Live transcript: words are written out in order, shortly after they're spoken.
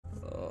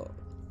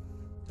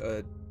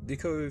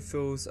Niko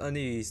feels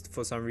uneased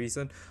for some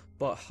reason,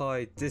 but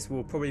hi, this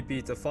will probably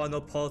be the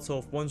final part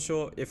of One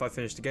Shot if I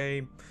finish the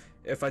game.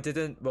 If I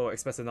didn't, well,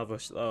 expect another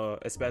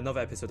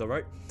episode,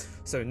 alright?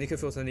 So Niko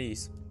feels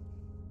uneasy.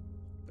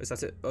 Is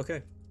that it?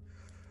 Okay.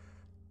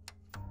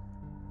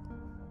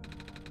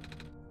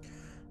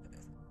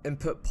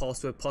 Input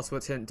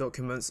password hint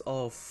documents.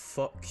 Oh,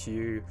 fuck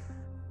you.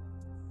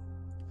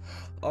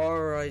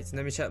 Alright,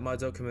 let me check my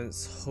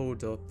documents.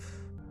 Hold up.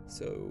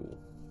 So.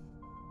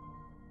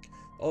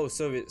 Oh,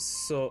 so it's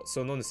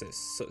Solstice.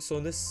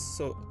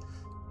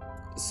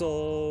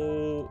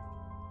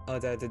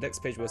 The next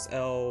page was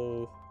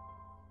L-I.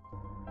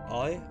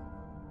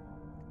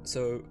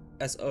 So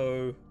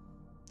S-O.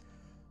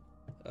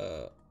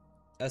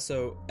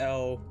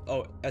 S-O-L.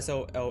 Oh,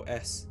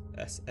 S-O-L-S.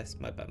 S.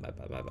 My bad.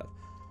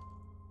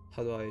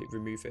 How do I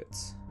remove it?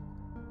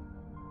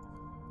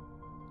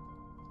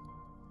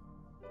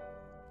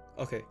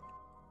 Okay.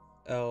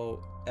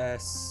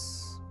 L-S.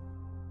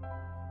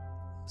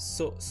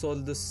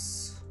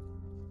 Solstice.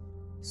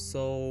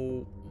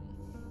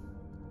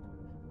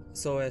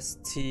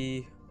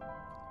 S-T.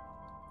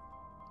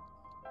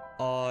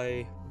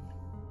 I.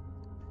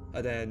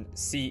 And then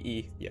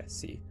C-E. Yeah,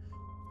 C.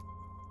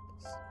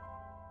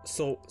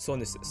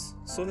 Solstice.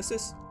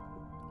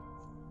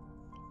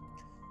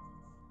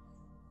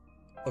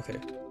 Okay.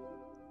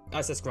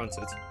 Access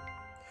granted.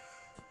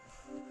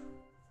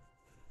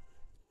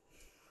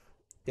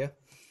 Yeah.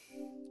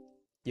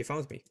 You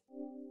found me.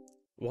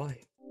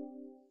 Why?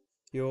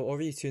 You're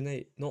already too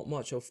late. Not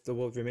much of the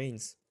world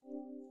remains.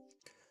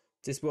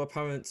 This will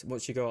apparent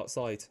once you go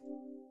outside.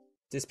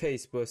 This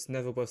place was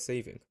never worth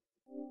saving.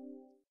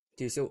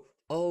 Do you still?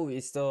 Oh,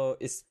 it's a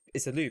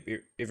loop.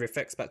 It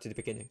reflects back to the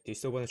beginning. Do you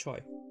still want to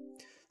try?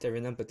 Then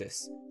remember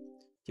this.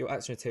 Your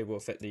action today will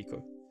affect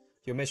Niko.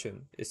 Your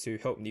mission is to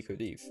help Niko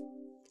leave.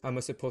 And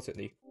most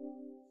importantly,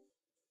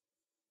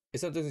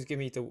 is that going to give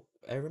me the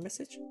error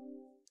message?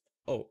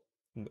 Oh,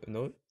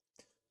 no?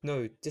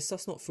 No, this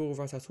does not feel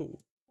right at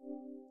all.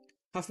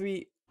 Have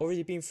we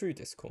already been through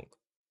this, Kong?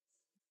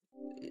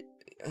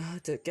 I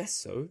guess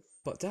so,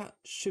 but that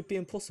should be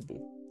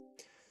impossible.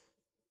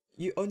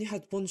 You only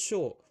had one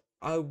shot.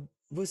 I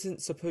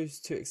wasn't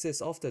supposed to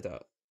exist after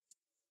that.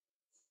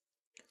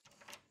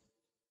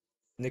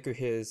 Niko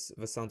hears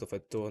the sound of a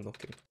door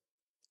knocking.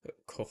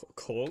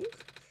 Kong?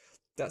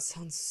 That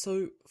sounds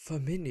so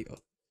familiar.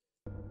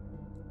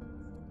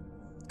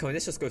 Come on,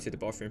 let's just go to the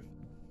bathroom.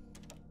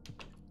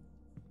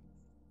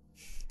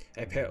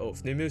 A pair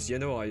of numerous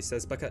yellow eyes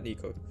stares back at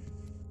Niko.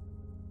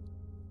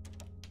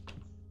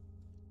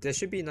 There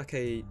should be like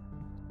a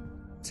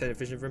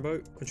television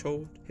remote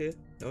control here,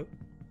 no?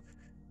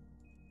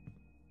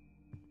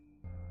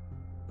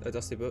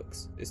 Dusty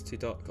books. It's too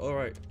dark.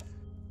 Alright.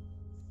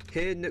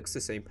 Here looks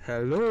the same.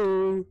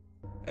 Hello?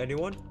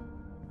 Anyone?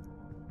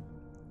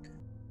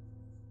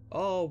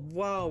 Oh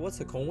wow, what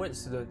a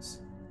coincidence.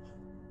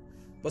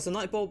 Was the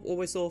night bulb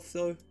always off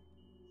though?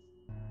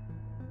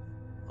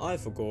 I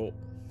forgot.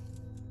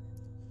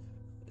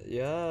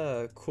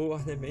 Yeah, cool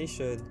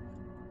animation.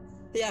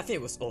 Yeah, I think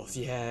it was off.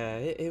 Yeah,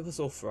 it was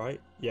off, right?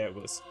 Yeah, it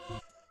was.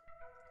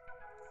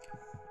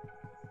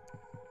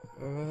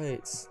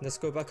 Alright, let's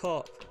go back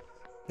up.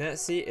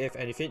 Let's see if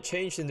anything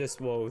changed in this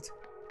world.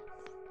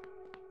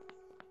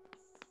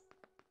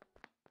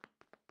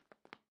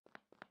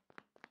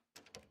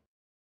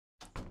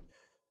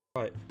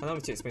 Right, allow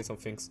me to explain some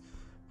things.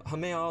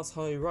 May I ask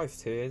how you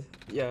arrived here?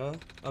 Yeah,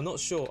 I'm not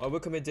sure. I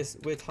woke up in this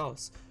weird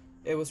house.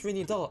 It was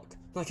really dark,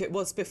 like it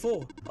was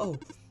before. Oh,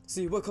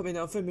 so you woke up in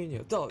an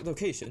unfamiliar, dark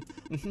location.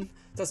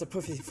 That's a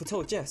perfectly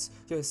foretold yes.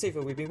 You're the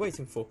savior we've been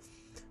waiting for.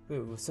 We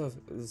will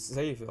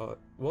save our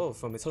world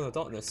from eternal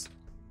darkness.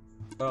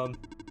 I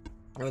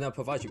will now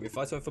provide you with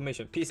vital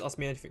information. Please ask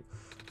me anything.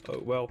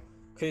 Oh, well,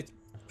 can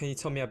you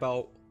tell me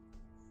about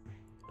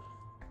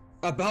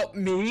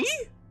me?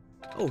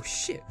 Oh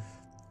shit.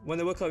 When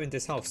I woke up in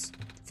this house,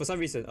 for some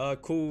reason, I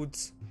called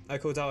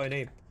out a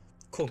name,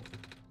 Kong.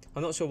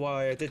 I'm not sure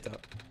why I did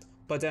that,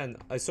 but then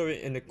I saw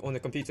it on the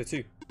computer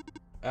too.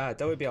 Ah,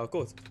 that would be our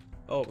god.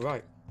 Oh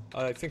right,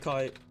 I think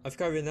I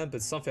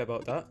remembered something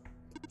about that.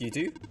 You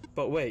do?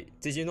 But wait,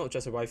 did you not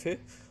just arrive here?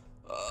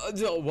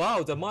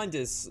 Wow, the mind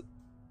is.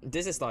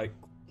 This is like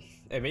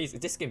amazing.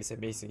 This game is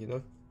amazing, you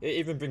know. It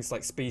even brings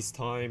like space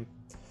time,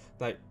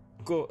 like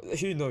God,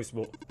 who knows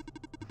what.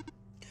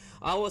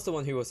 I was the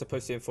one who was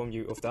supposed to inform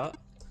you of that.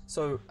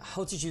 So,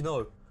 how did you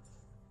know?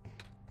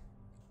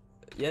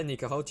 Yeah,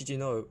 Nika, how did you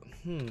know?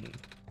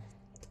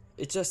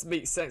 It just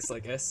makes sense, I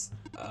guess.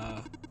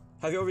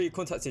 Have you already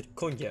contacted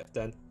Kong yet,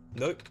 then?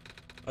 Nope.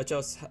 I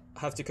just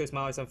have to close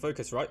my eyes and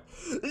focus, right?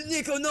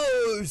 Nika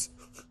knows!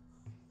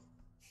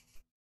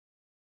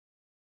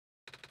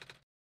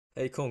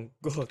 Hey Kong,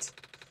 God.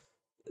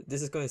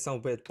 This is gonna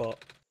sound weird,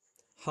 but...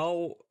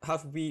 How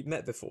have we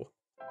met before?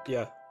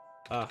 Yeah.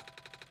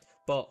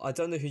 But I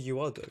don't know who you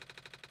are, though.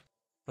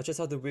 I just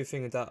had the weird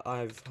thing that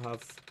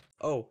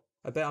Oh,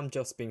 I bet I'm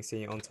just being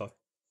silly, aren't I?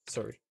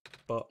 Sorry,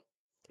 but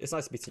it's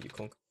nice meeting you,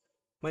 Kong.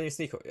 My name's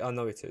Niko. I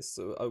know it is.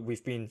 So,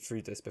 we've been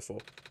through this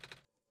before.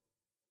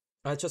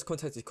 I just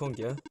contacted Kong,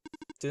 yeah?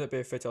 Do not be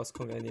afraid to ask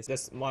Kong anything.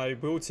 That's my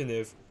will to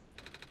live.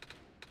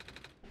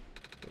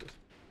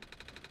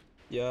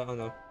 Yeah, I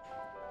know.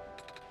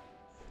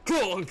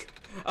 Kong!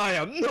 I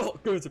am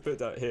not going to put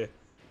that here.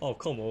 Oh,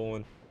 come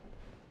on.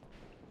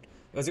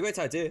 It was a great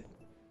idea.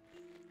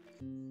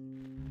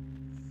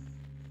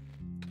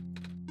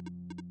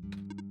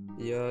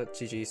 Yeah,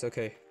 GG's,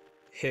 okay.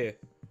 Here.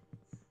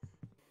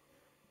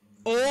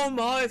 Oh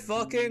my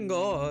fucking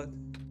god!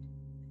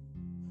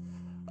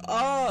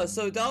 Ah,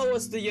 so that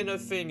was the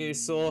thing you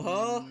saw,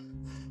 huh?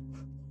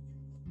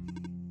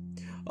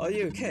 Are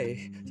you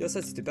okay? You're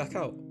set to back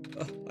out.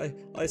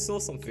 I saw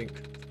something.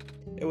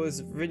 It was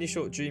a really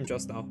short dream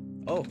just now.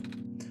 Oh,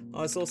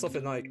 I saw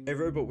something like a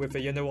robot with a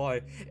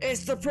eye.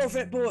 It's the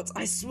Prophet Bot,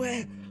 I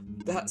swear!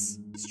 That's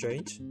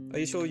strange. Are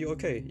you sure you're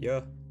okay?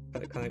 Yeah.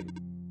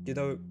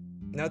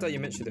 Now that you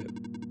mentioned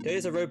it, there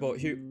is a robot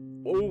who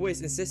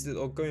always insisted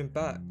on going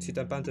back to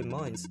the abandoned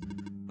mines.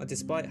 And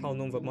despite how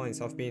long the mines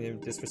have been in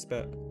this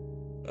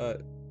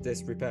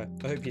repair,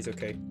 I hope he's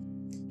okay.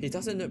 He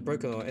doesn't look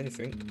broken or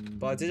anything,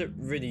 but I didn't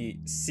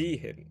really see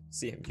him,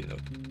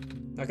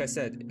 Like I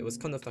said, it was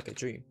kind of like a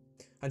dream.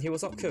 And he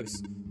was up close,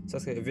 so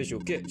that's like a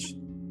visual glitch.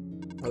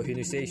 Or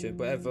hallucination,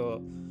 whatever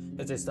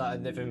it is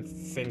that living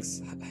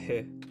things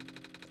here.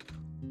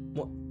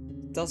 What?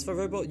 Does the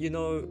robot,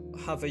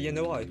 have a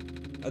eye?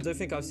 I don't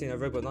think I've seen a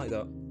robot like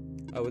that.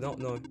 I would not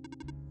know.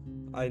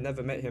 I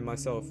never met him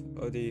myself,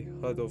 only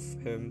heard of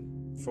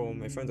him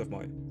from a friend of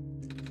mine.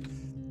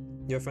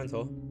 Your friend,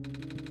 huh?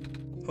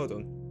 Hold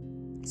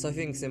on.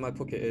 Something's in my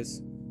pocket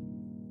is...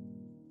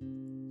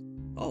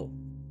 Oh.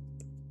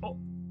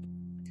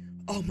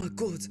 Oh my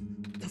god!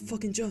 That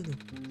fucking journal!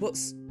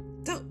 What's...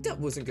 That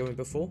wasn't going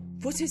before.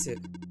 What is it?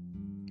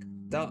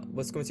 That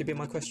was going to be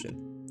my question.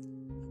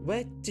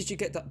 Where did you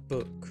get that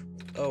book?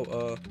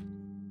 Oh,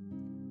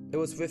 it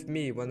was with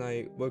me when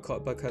I woke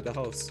up back at the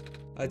house.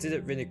 I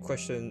didn't really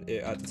question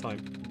it at the time.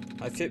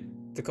 I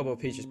flipped a couple of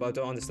pages, but I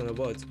don't understand a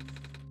word.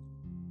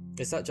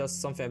 Is that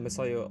just something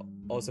Messiah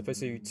are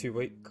supposed to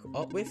wake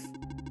up with?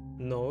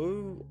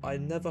 No, I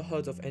never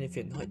heard of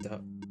anything like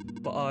that.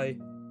 But I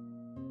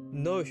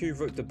know who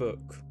wrote the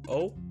book.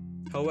 Oh?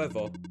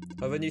 However,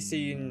 I've only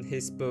seen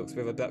his books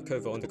with a black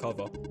cover on the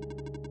cover.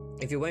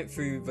 If you went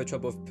through the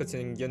trouble of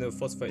putting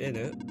phosphor in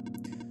it,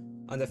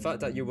 and the fact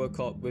that you woke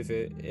up with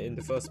it in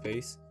the first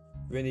place,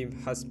 really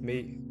has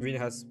me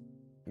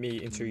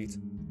intrigued.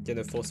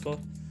 Phosphor?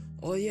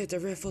 Oh yeah, the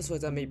rare phosphor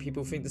that made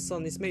people think the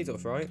sun is made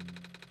of, right?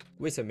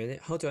 Wait a minute,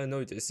 how do I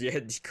know this? Yeah,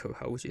 Niko,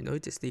 how would you know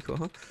this, Niko,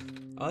 huh?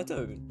 I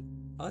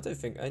don't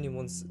think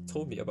anyone's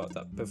told me about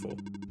that before.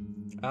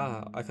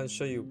 Ah, I can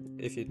show you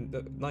if you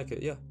like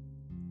it, yeah.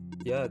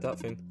 Yeah, that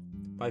thing.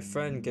 My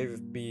friend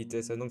gave me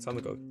this a long time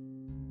ago.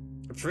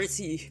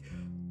 Pretty...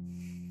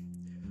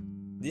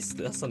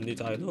 That's some new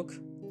dialogue.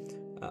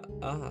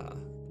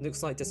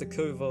 Looks like there's a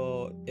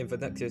cover in the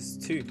necklace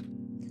too.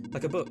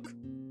 Like a book.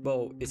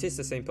 Well, it is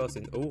the same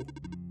person. Oh,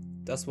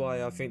 that's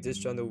why I think this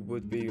journal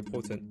would be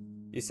important.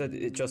 You said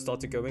it just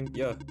started going?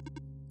 Yeah.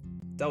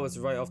 That was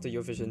right after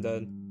your vision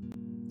then.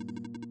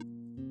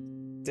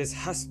 This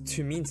has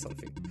to mean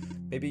something.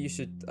 Maybe you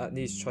should at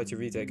least try to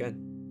read it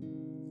again.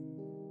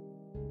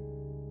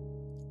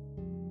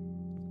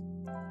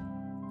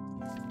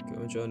 Go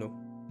on journal.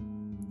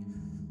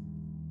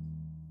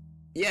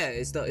 Yeah,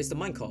 it's the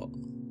minecart,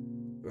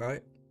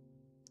 right?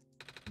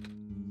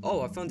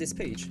 Oh, I found this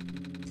page.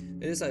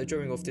 It is like a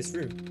drawing of this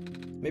room.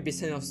 Maybe it's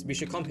telling us we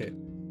should come here,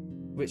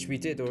 which we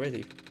did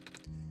already.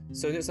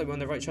 So it looks like we're on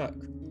the right track.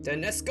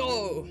 Then let's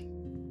go!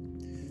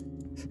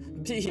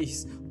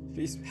 Please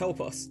help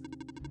us.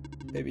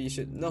 Maybe you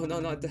should. No,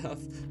 I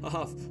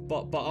have.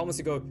 But I want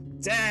to go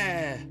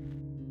there.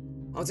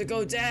 I want to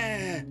go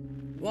there.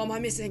 What am I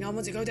missing? I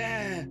want to go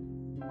there.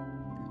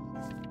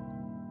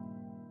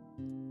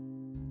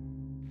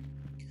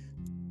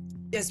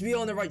 Yes, we're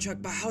on the right track,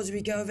 but how do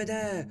we get over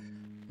there?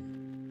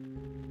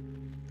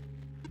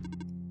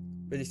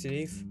 Ready to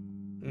leave?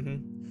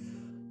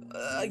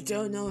 I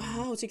don't know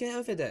how to get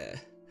over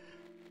there.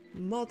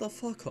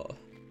 Motherfucker.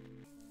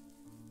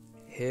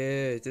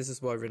 Here, this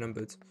is what I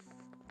remembered.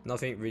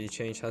 Nothing really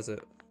changed, has it?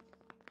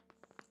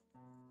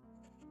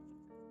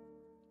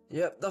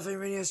 Yep, nothing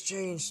really has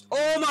changed.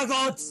 Oh my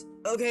god!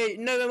 Okay,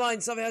 never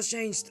mind, something has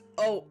changed.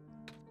 Oh.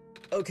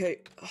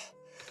 Okay.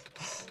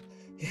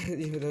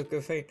 You look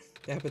faint.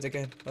 It happened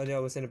again. Earlier I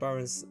was in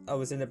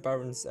the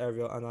Baron's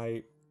area and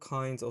I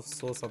kind of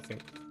saw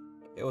something.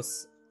 It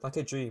was like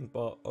a dream,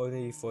 but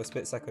only for a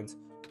split second.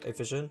 A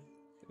vision?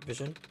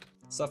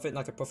 Something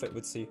like a prophet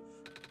would see.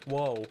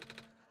 Whoa.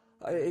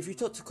 If you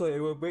talk to Chloe, it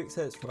would make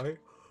sense, right?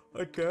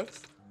 I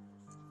guess.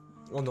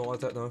 Oh no, I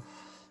don't know.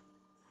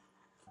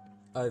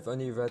 I've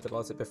only read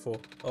about it before.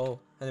 Oh,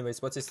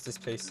 anyways, what is this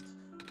place?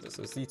 This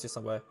will lead to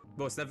somewhere.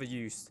 Well, it's never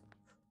used.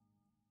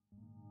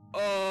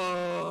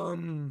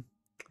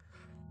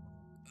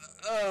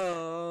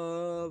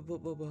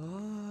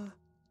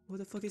 What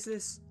the fuck is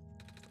this?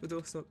 The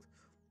door's locked.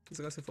 There's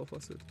a lesson for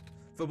password.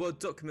 The word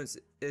documents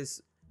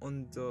is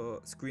on the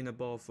screen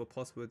above. The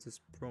password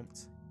is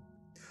prompt.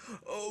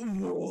 Oh!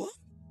 What?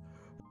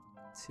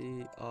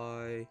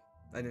 T-I...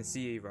 And then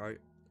C-E, right?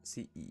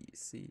 C-E,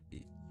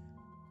 C-E.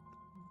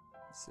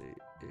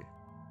 C-E.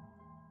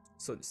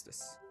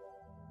 Solstice.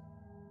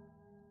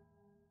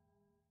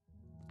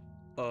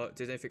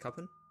 Did anything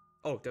happen?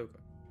 Oh, there we go.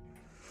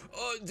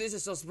 Oh, this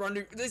is just brand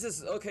new. This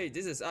is okay.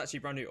 This is actually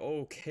brand new.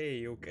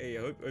 Okay, okay.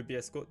 I hope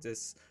OBS got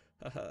this.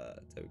 Haha.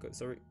 There we go.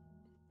 Sorry.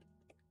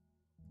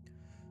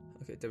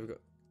 Okay, there we go.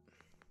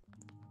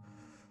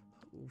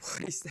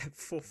 Why is there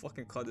 4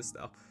 fucking colors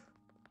now?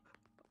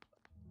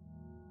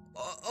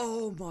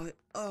 Oh my.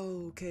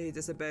 Oh, okay,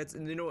 there's a bed.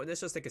 And you know what?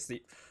 Let's just take a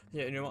sleep.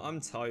 Yeah, you know what? I'm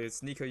tired.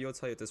 Niko, you're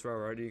tired as well,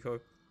 right, Niko?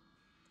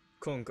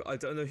 Kong, I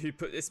don't know who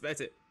put this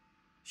bed in.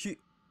 Who?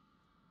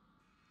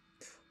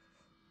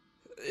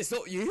 It's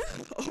not you?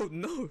 Oh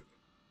no.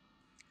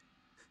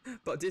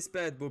 But this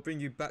bed will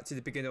bring you back to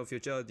the beginning of your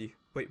journey.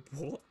 Wait,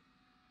 what?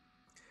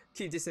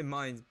 Keep this in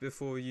mind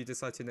before you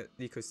decide to let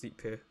Niko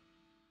sleep here.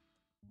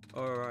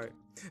 Alright.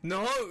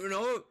 No,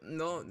 no,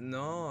 no,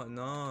 no,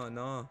 no,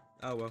 no.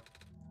 Oh well.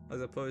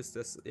 As opposed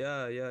to...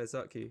 Yeah, yeah,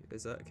 exactly,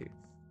 exactly.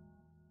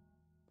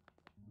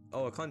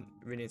 Oh, I can't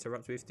really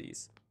interact with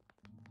these.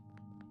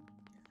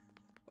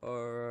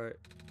 Alright.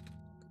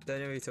 The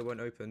elevator won't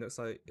open. Looks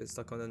like it's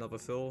stuck on another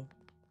floor.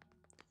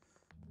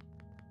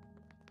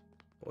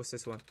 What's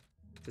this one?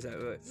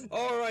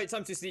 Alright,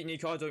 time to sleep,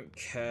 Niko. I don't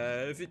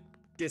care. If it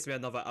gives me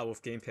another hour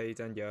of gameplay,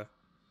 then yeah.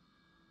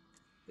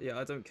 Yeah,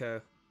 I don't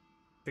care.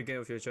 Begin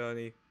with your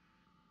journey.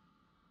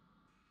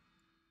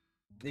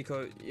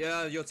 Niko,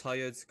 yeah, you're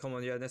tired. Come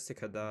on, yeah, let's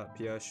take a nap.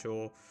 Yeah,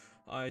 sure.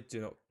 I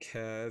do not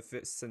care if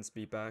it sends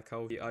me back.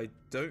 I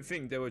don't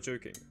think they were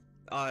joking.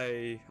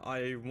 I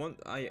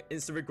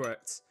instant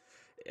regret.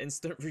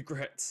 Instant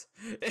regret.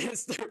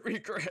 Instant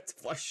regret,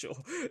 for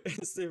sure.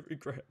 Instant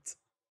regret.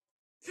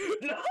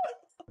 No!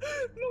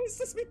 No, it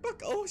sends me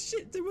back. Oh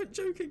shit, they weren't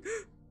joking.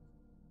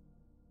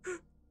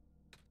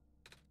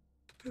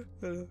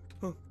 Hello.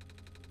 Oh.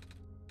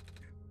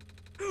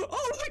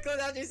 Oh my god,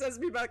 that actually sends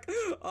me back.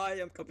 I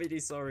am completely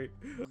sorry.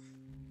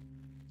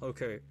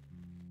 Okay.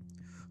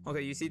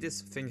 Okay, you see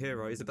this thing here,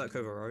 right? It's a black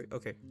cover, right?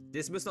 Okay.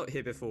 This was not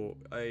here before,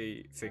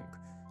 I think.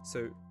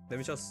 So, let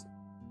me just...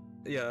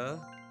 Yeah.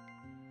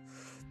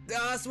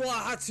 That's what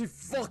I had to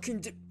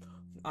fucking do.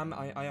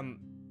 I am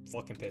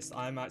fucking pissed.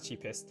 I'm actually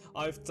pissed.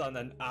 I've done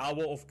an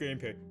hour of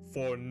gameplay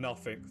for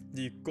nothing.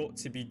 You've got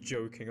to be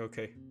joking,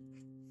 okay?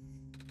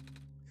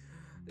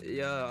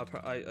 Yeah,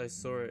 I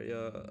saw it,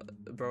 yeah.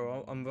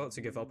 Bro, I'm about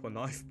to give up on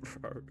knife,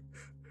 bro.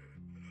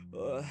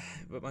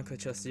 But my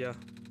just, yeah.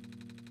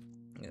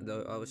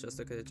 No, I was just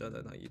looking at John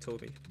and you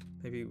told me.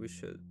 Maybe we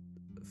should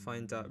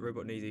find that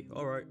robot needy.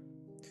 Alright.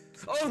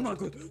 Oh my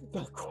god!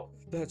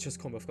 That just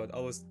come off guard. I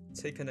was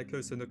taking a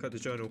closer look at the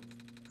journal.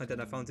 And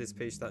then I found this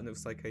page that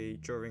looks like a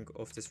drawing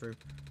of this room.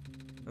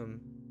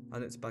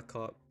 And it's back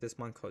up. This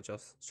minecart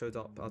just showed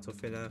up out of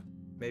thin air.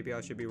 Maybe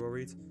I should be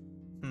worried.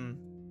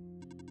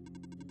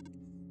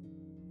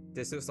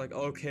 This looks like,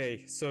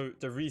 okay, so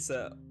the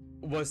reset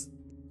was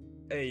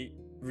a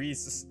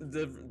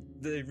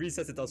the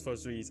reset it does for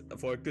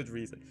a good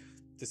reason.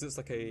 This looks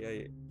like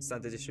a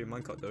standard issue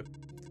minecart though,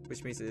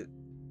 which means it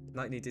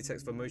lightly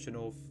detects the motion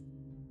of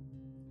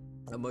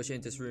a motion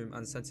in this room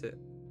and sent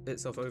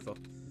itself over.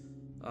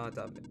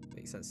 That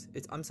makes sense.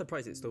 I'm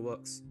surprised it still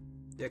works.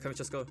 Yeah, can we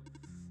just go?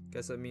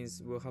 Guess that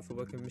means we'll have a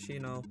working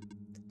machine now.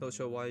 Not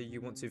sure why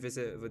you want to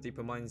visit the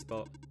deeper mines,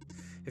 but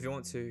if you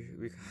want to,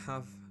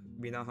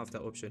 we now have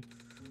that option.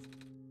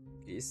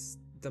 Is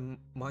the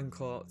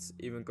minecart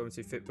even going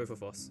to fit both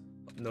of us?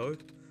 No,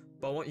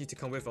 but I want you to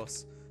come with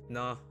us.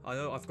 Nah, I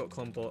know I've got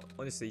con, but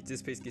honestly,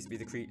 this place gives me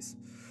the creeps.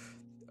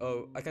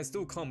 Oh, I can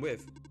still come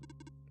with.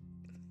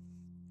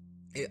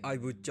 I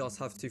would just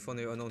have to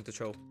follow an on the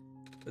trail.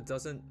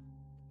 Doesn't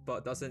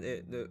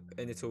it look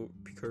a little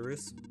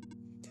precarious?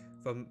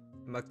 The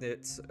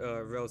magnet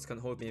rails can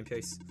hold me in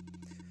place.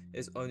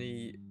 It's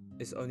only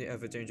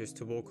ever dangerous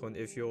to walk on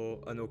if you're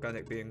an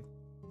organic being,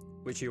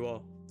 which you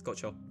are.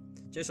 Gotcha.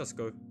 Just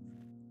go.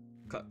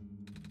 Cut.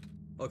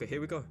 Okay,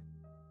 here we go.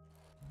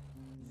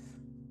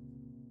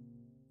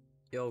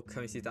 Yo,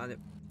 can we see that?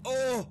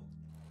 Oh!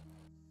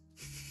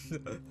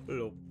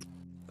 Lol.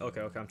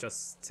 Okay, I'm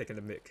just taking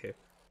the mic here.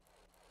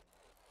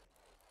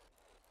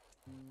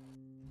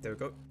 There we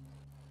go.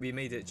 We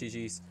made it,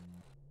 GG's.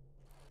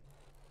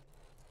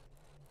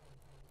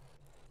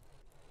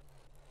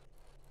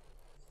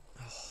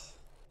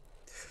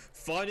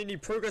 Finally,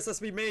 progress has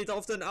been made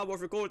after an hour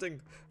of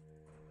recording.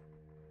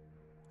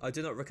 I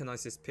do not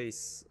recognize this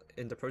piece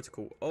in the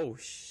protocol. Oh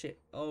shit.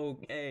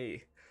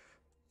 Okay.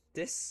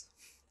 This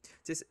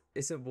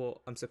isn't what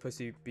I'm supposed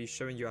to be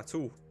showing you at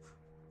all.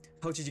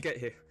 How did you get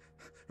here?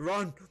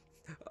 Run!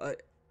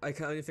 I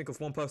can only think of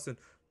one person.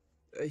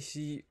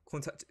 He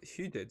contacted...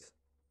 Who did?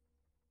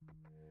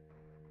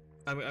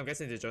 I'm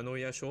guessing the journal,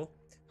 yeah, sure.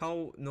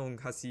 How long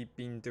has he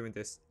been doing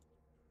this?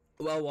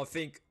 Well, I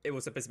think it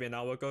was supposed to be an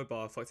hour ago,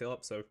 but I fucked it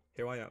up, so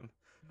here I am.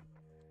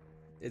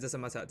 It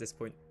doesn't matter at this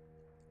point.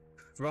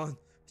 Run!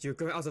 You're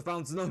going out of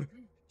bounds, no!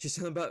 You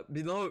shouldn't about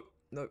me, no!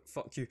 No,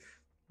 fuck you.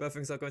 Bad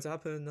things are going to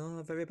happen.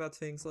 No, very bad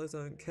things. I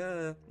don't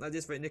care. At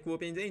this rate, Niko will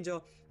be in danger.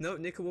 No,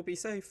 Niko will be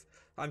safe.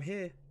 I'm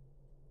here.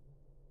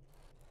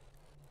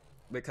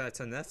 Wait, can I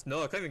turn left?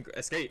 No, I can't even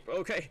escape.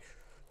 Okay.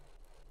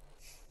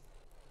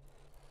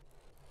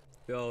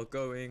 We are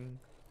going.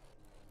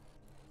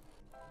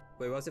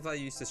 Wait, what if I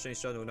use the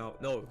strange journal now?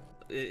 No,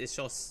 it's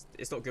just,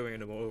 it's not going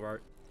anymore, alright.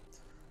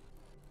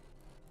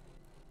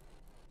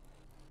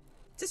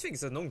 This thing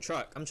is a long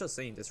track. I'm just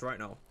saying this right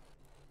now.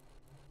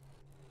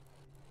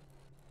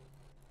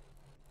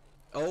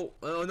 Oh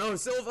no,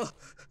 Silver!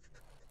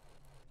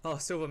 Oh,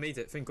 Silver made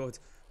it, thank God.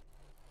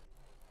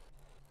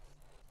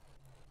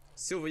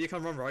 Silver, you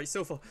can run, right?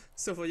 Silver,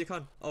 you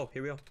can. Oh,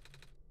 here we are.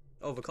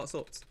 Oh, the car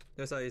stopped.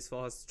 That's as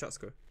far as tracks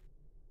go.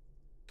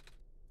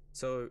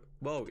 So,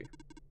 where are we?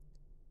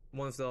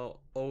 One of the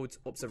old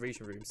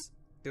observation rooms.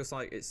 Feels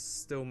like it's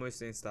still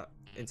mostly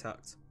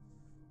intact.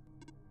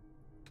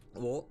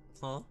 What?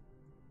 Huh?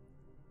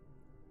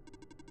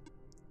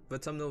 The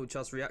terminal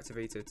just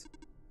reactivated,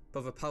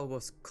 but the power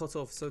was cut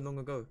off so long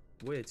ago.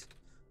 Weird.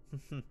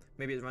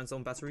 Maybe it runs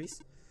on batteries?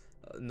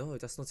 No,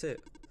 that's not it.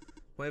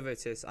 Whatever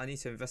it is, I need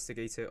to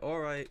investigate it.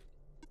 Alright.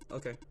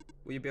 Okay.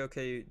 Will you be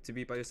okay to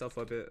be by yourself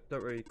for a bit?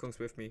 Don't worry, Kong's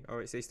with me.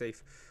 Alright, stay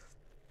safe.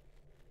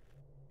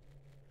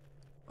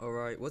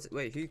 Alright,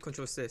 wait, who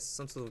controls this?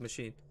 Some sort of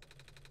machine.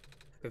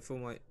 I can feel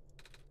my...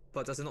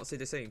 But does it not say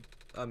the same?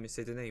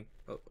 Say the name.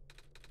 Oh.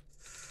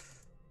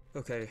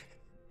 Okay.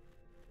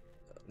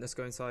 Let's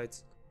go inside.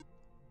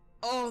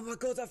 Oh my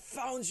God, I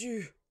found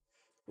you!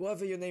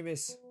 Whatever your name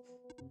is.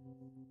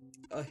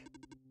 I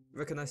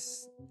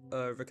recognize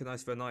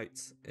the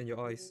night in your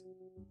eyes.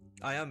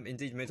 I am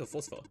indeed made of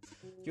phosphor.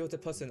 You're the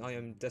person I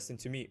am destined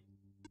to meet.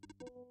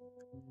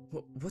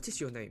 What is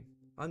your name?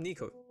 I'm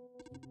Niko.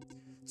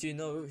 Do you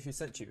know who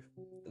sent you?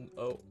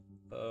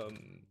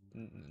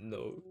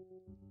 No.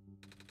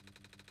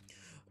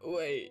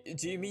 Wait,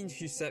 do you mean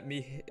who sent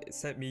me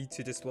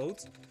to this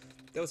world?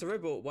 There was a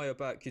robot a while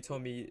back who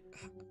told me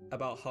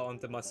about how I'm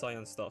the Messiah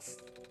and stuff.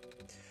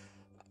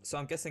 So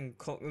I'm guessing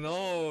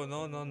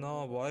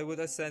no. Why would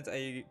I send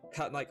a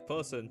cat-like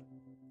person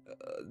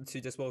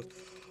to this world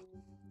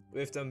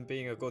with them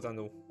being a god and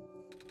all?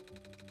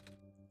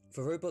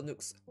 The robot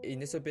looks a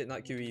little bit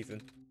like you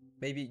even.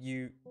 Maybe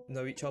you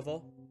know each other?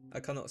 I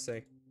cannot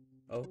say.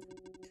 Oh.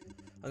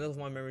 A lot of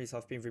my memories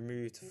have been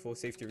removed for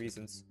safety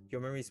reasons.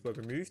 Your memories were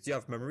removed? Do you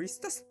have memories?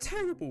 That's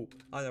terrible!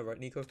 I know, right,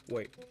 Niko?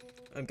 Wait.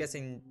 I'm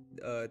guessing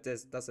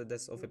that's a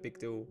less of a big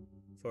deal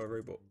for a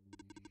robot.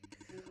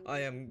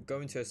 I am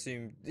going to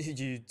assume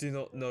you do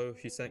not know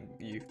who sent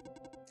you.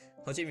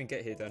 How'd you even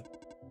get here then?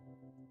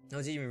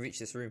 How'd you even reach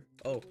this room?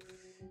 Oh.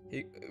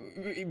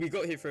 We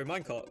got here through a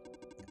minecart.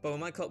 But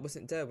the minecart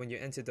wasn't there when you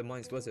entered the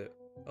mines, was it?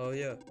 Oh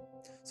yeah.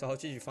 So how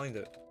did you find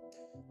it?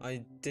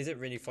 I didn't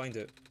really find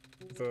it.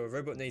 The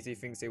robot Nazi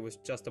thinks it was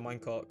just a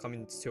minecart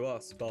coming to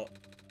us, but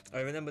I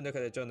remember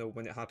looking at the journal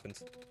when it happened.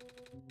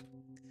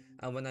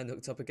 And when I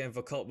looked up again,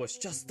 the cart was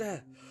just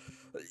there.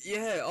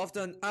 Yeah, after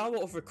an hour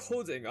of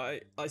recording,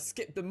 I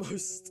skipped the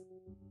most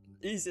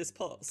easiest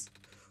parts.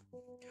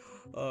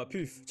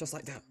 Poof, just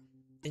like that.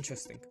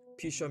 Interesting.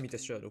 Please show me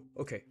this journal.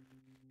 Okay.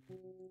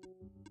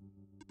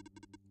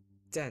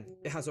 Dan,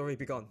 it has already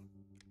begun.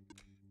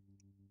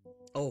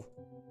 Oh.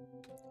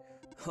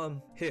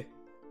 Here.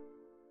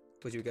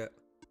 What do you get?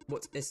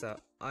 What is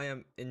that? I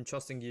am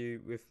entrusting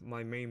you with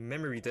my main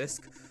memory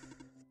disk.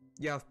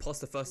 You have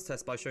passed the first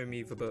test by showing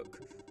me the book.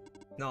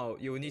 Now,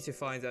 you will need to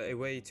find a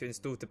way to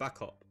install the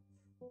backup.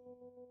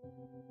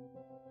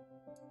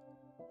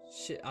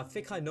 Shit, I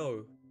think I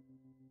know.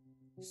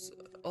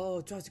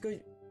 Do I have to go?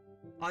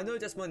 I know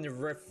there's one in the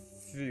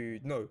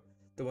refuge. No,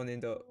 the one in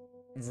the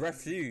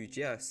refuge.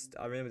 Yes,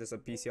 I remember there's a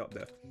PC up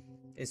there.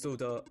 Install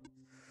the...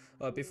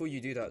 before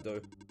you do that though,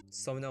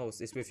 someone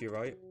else is with you,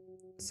 right?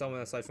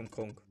 Someone aside from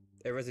Kong.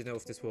 A resident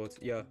of this world,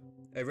 yeah.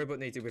 A robot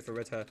native with a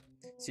red hair.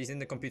 She's in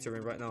the computer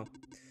room right now.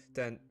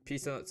 Then,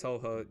 please don't tell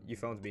her you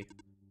found me.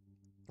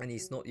 And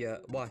he's not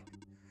yet. Why?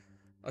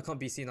 I can't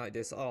be seen like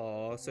this.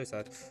 Oh, so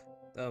sad.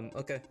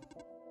 Okay.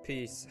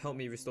 Please, help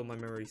me restore my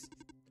memories.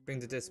 Bring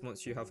the disc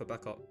once you have a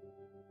backup.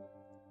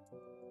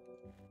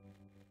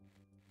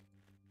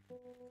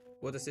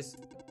 What is this?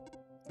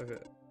 Okay.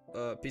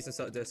 Please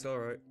insert disc,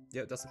 alright.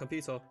 Yep, that's the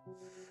computer.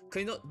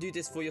 Can you not do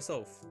this for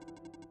yourself?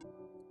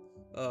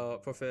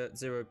 Prophet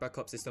 0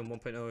 backup system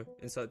 1.0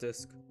 insert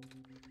disk.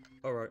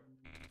 Alright.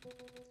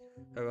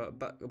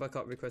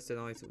 Backup request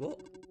denied. What?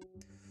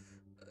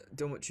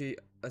 Dormitory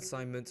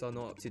assignments are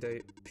not up to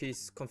date.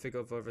 Please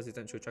configure the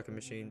residential tracking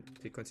machine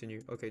to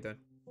continue. Okay then.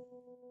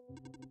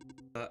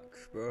 Back,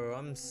 bro.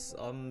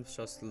 I'm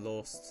just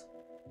lost.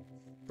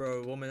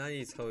 Bro, woman, I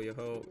need to tell you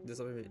how this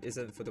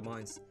isn't for the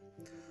minds.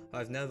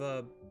 I've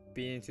never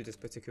been into this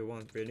particular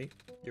one, really.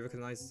 You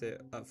recognized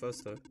it at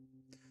first though.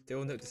 They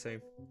all look the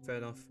same. Fair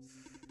enough.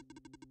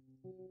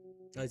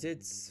 I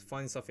did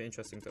find something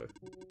interesting though.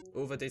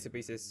 All the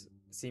databases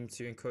seem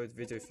to encode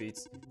video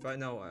feeds. Right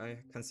now I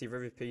can see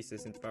various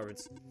pieces in the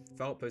barrels.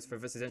 The outposts for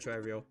residential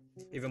area,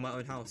 even my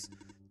own house.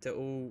 They're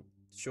all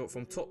shot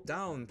from top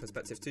down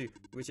perspective too,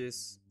 which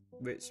is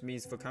which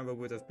means the camera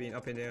would have been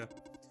up in the air.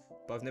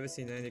 But I've never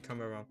seen any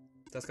camera around.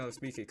 That's kind of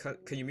spooky.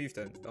 Can you move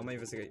then? I might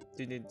investigate.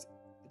 Did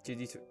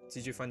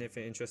you find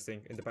anything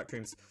interesting in the back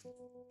rooms?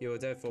 You were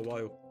there for a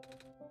while.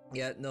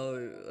 Yeah,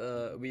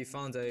 no, we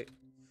found a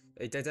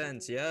dead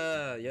end.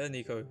 Yeah,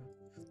 Niko.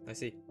 I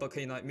see. But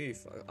can you like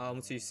move? I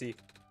want to see.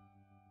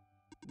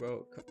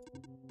 Bro,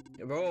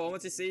 I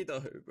want to see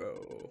though,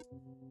 bro.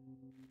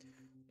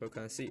 Bro,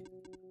 can I see?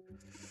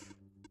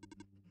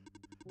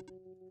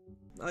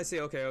 I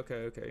see,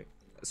 okay.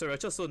 Sorry, I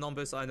just saw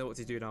numbers, I know what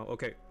to do now.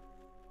 Okay.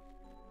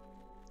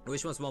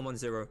 Which one's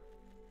 110?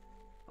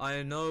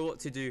 I know what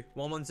to do.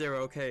 110,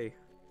 okay.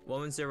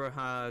 110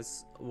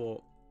 has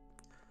what?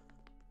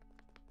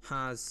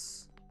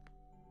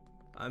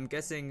 I'm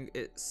guessing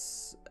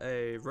it's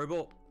a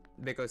robot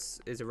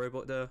because it's a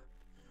robot there.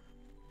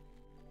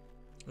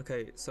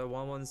 Okay, so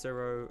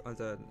 110 and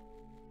then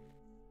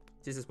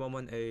this is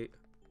 118.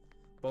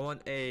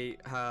 118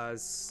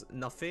 has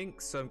nothing,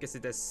 so I'm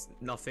guessing there's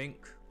nothing.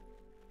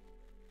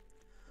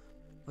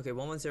 Okay,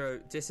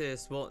 110, this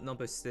is, what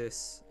number is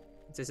this?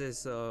 This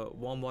is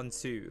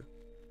 112.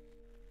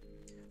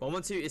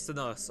 112 is the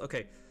nurse.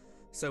 Okay,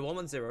 so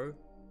 110,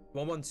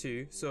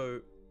 112,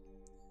 so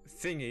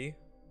thingy.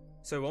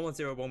 So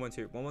 110,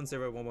 112, 110,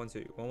 112,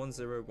 110,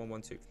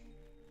 112.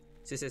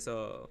 This is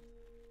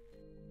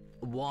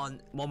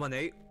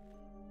 118.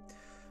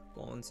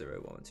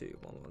 110, 112, 110,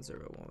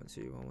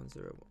 112,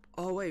 110.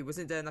 Oh wait,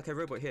 wasn't there like a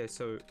robot here?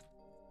 So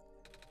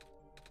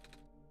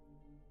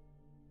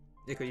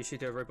Niko, you should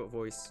do a robot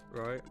voice,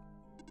 right?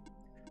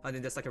 And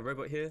then there's like a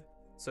robot here.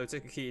 So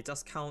technically it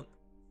does count.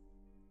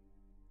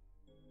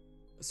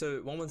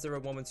 So 110,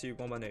 112,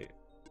 118.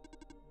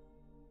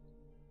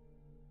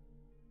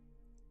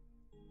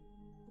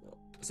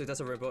 So that's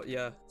a robot,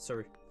 yeah,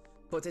 sorry.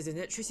 But there's an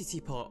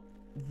electricity part.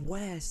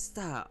 Where's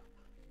that?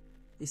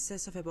 It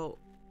says something about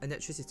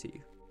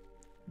electricity.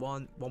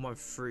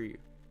 113.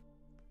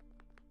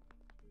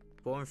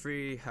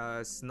 113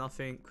 has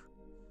nothing.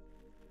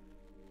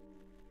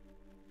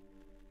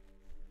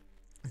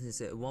 Is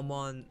it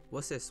 11?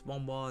 What's this?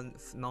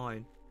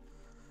 119.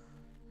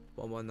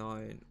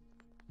 119.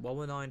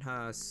 119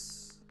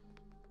 has.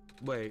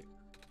 Wait.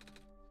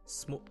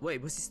 Small.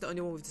 Wait, was this the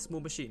only one with the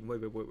small machine?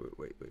 Wait.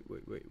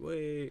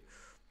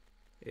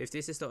 If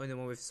this is the only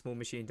one with a small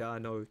machine, then I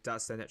know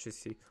that's the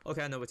electricity.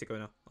 Okay, I know where to go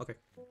now. Okay.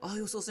 Oh,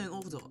 he was also in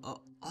order.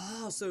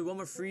 So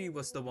 113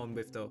 was the one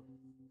with the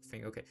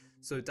thing. Okay,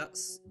 so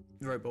that's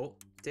robot.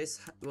 This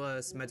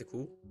was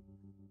medical.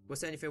 Was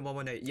there anything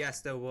 118?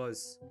 Yes, there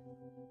was.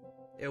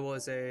 It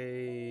was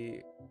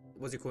a,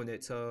 what's it called?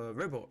 It a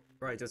robot.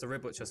 Right, there's a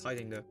robot just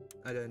hiding there.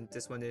 And then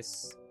this one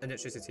is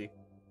electricity.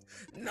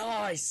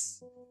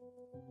 Nice.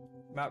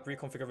 Map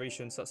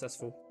reconfiguration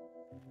successful.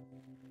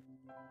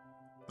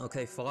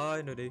 Okay,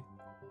 finally.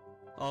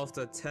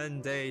 After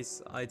 10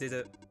 days, I did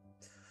it.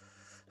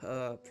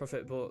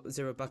 Profit bought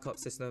 0 backup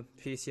system.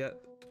 Piece,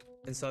 yep.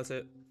 Insert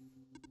it.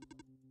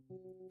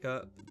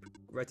 Yep.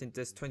 Writing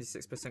this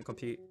 26%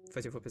 complete,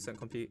 34%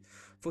 complete,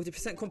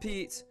 40%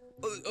 complete.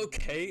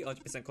 Okay,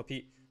 100%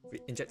 complete.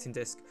 Injecting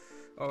disk.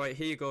 Alright,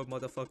 here you go,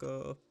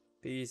 motherfucker.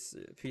 Peace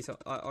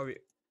out. Oh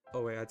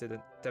wait, I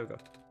didn't. There we go.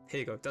 Here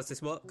you go. Does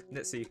this work?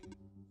 Let's see.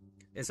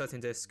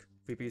 Inserting disk.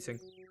 Rebooting.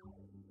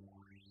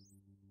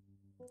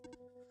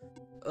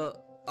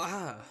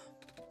 Are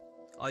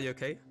you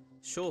okay?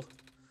 Sure.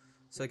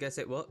 So I guess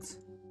it worked?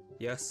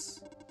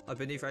 Yes. I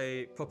believe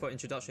a proper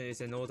introduction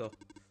is in order.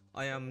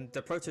 I am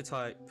the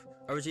prototype,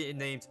 originally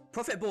named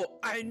Prophet Bot.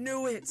 I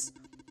knew it!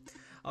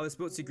 I was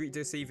built to greet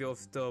the savior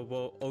of the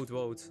old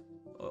world.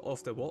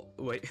 Of the what?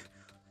 Wait.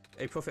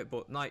 A Prophet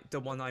Bot, like the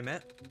one I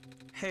met?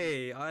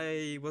 Hey,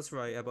 I was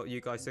right about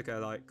you guys took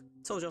like.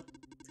 Told ya.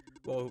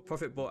 Well,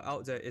 Prophet Bot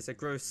out there is a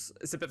gross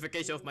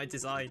simplification of my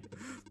design.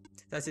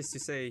 That is to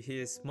say, he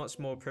is much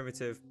more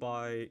primitive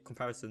by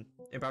comparison,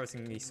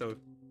 embarrassingly so.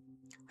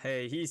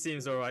 Hey, he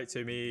seems alright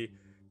to me.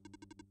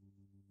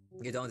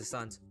 You don't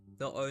understand.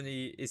 Not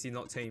only is he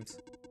not tamed,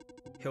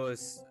 he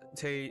was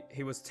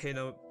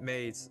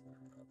tailor-made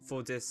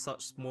for this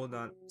such small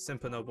and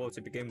simpler world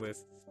to begin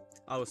with.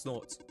 I was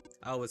not.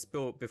 I was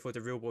built before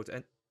the real world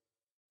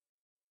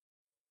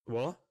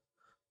What?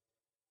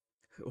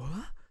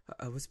 What?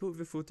 I was built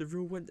before the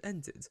real world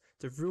ended.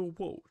 The real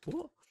world?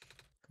 What?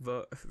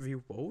 The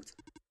real world?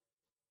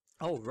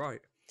 Oh,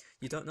 right.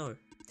 You don't know.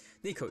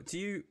 Niko, do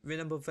you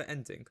remember the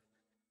ending?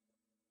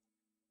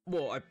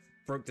 Well, I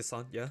broke the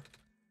sun, yeah?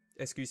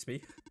 Excuse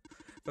me.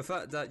 The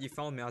fact that you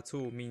found me at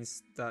all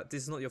means that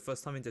this is not your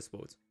first time in this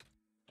world.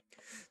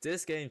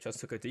 This game just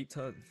took a deep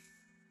turn.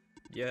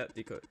 Yeah,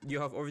 Niko, you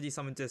have already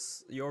summoned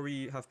this. You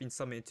already have been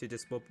summoned to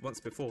this world once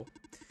before.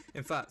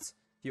 In fact,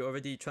 you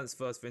already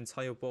transversed the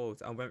entire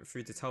world and went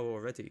through the tower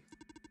already.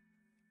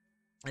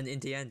 And in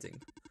the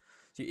ending,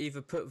 you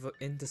either put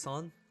in the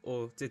sun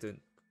or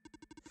didn't.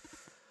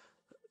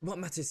 What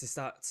matters is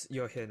that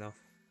you're here now.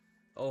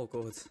 Oh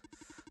god.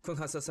 Kung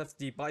has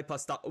successfully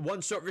bypassed that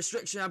one-shot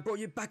restriction and brought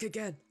you back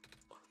again.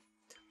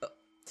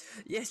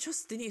 Yeah, it's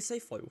just deleting a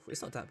save file.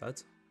 It's not that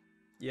bad.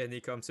 Yeah,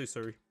 Niko, I'm so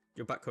sorry.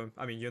 You're back home.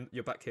 I mean,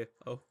 you're back here.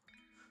 Oh.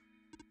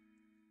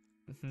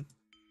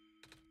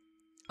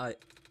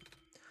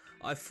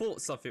 I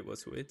thought something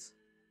was weird.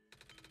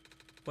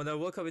 When I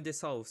woke up in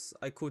this house,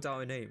 I called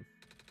out a name.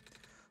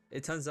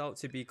 It turns out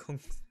to be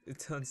Kong's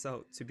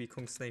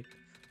name,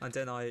 and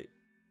then I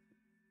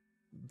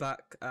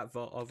back at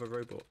the other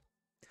robot.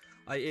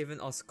 I even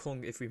asked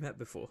Kong if we met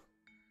before.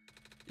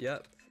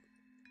 Yep.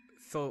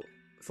 Felt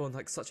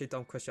like such a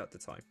dumb question at the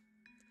time.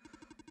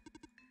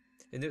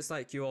 It looks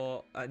like you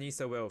are at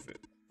least aware of it,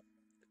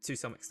 to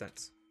some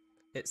extent.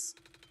 It's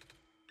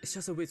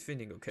just a weird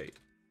feeling, okay?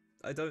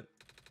 I don't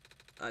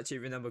actually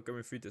remember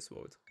going through this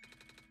world.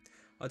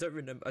 I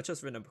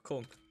just remember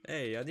Kong.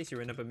 Hey, at least you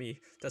remember me.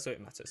 That's what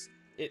it matters.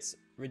 It's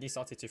really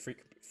started to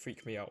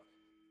freak me out.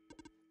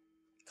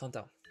 Calm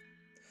down.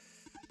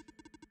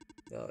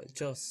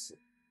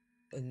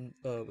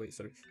 Wait,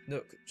 sorry.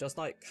 Look, just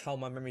like how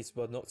my memories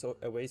were knocked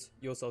away,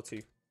 yours are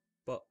too.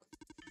 But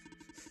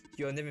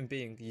you're a living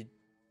being. You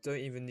don't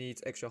even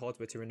need extra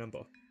hardware to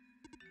remember.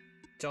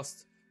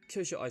 Just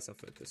close your eyes and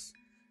focus.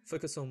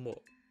 Focus on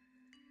what?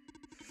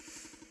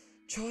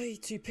 Try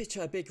to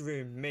picture a big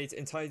room made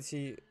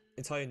entirely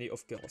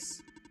of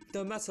glass.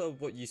 No matter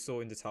what you saw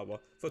in the tower,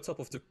 the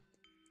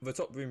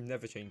top room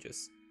never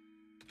changes.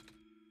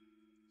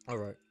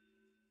 Alright.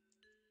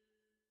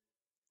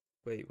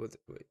 Wait,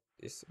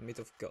 it's made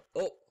of glass.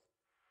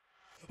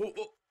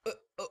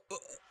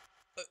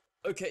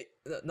 Okay,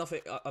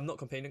 nothing, I'm not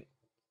complaining.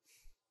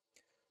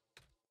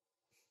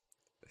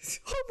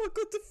 Oh my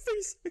god, the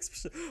face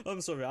expression.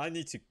 I'm sorry, I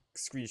need to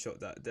screenshot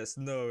that. There's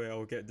no way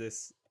I'll get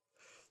this.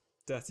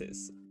 That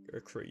is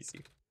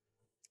crazy.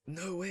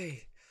 No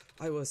way.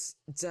 I was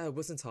there,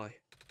 wasn't I?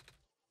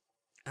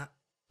 At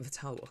the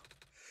tower.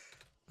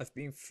 I've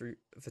been through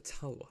the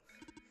tower.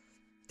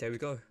 There we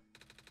go.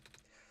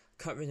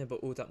 Can't remember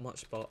all that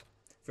much, but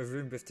the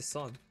room with the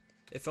sun.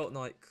 It felt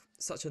like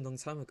such a long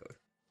time ago.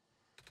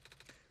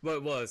 Well,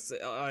 it was.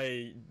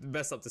 I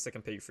messed up the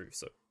second playthrough,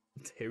 so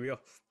here we are.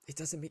 It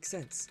doesn't make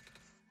sense.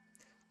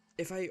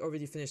 If I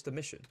already finished the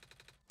mission,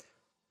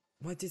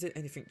 why didn't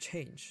anything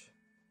change?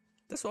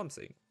 That's what I'm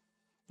saying.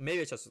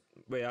 Maybe it's just...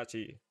 Wait,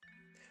 actually...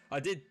 I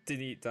did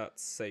delete that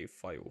save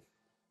file,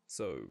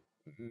 so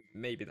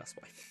maybe that's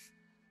why.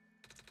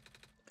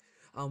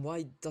 And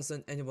why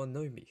doesn't anyone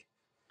know me?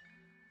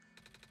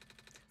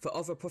 The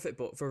other prophet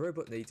bot, the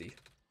robot lady.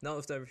 None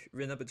of them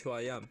remembered who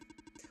I am.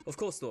 Of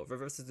course not, the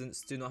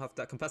residents do not have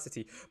that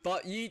capacity.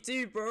 But you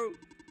do, bro!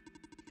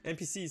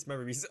 NPCs'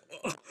 memories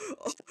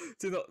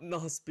do not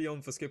last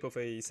beyond the scope of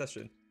a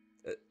session.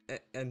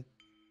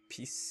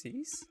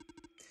 NPCs?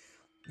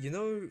 You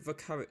know the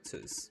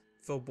characters,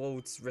 the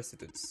world's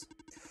residents.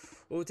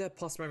 All their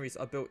past memories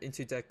are built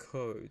into their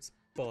codes,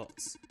 but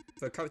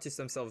the characters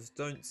themselves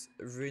don't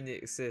really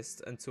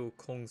exist until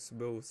Kong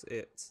wills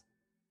it.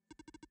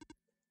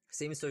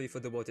 Same story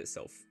for the world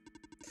itself.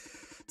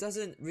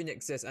 Doesn't really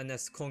exist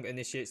unless Kong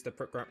initiates the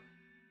program.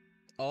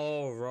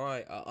 Oh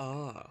right,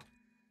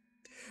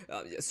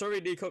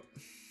 sorry Niko.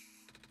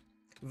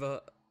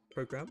 The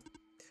program?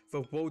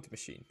 The world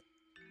machine.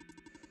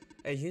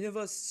 A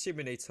universe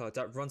simulator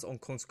that runs on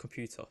Kong's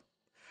computer.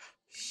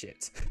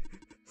 Shit.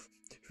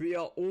 We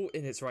are all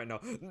in it right now.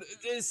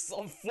 There's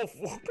some fourth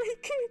wall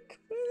breaking.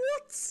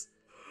 What?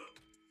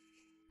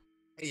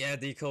 Yeah,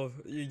 Niko,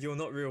 you're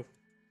not real.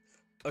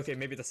 Okay,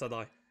 maybe that's a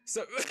lie.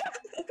 So,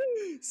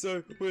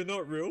 so we're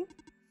not real?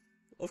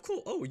 Of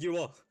course. Oh, you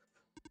are.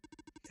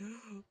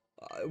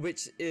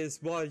 Which is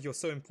why you're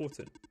so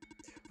important.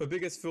 The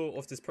biggest flaw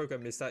of this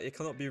program is that it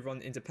cannot be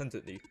run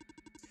independently.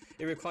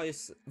 It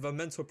requires the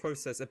mental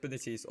process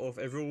abilities of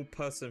a real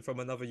person from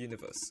another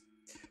universe.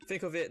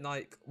 Think of it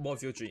like one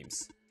of your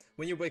dreams.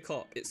 When you wake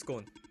up, it's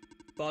gone.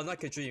 But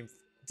unlike a dream,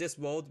 this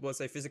world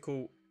was a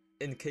physical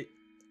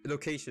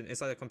location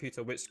inside a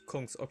computer which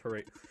Kongs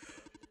operate.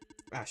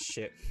 Ah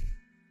shit.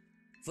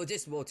 For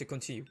this world to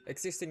continue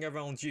existing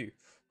around you,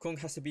 Kong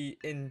has to be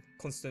in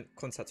constant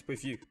contact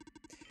with you.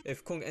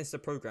 If Kong ends the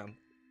program,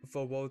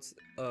 the world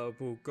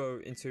will go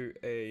into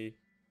a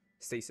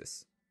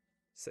stasis.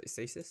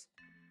 Stasis?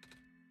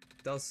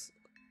 Does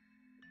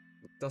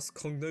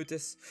Kong know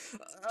this?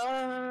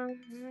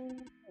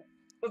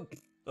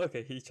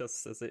 Okay, he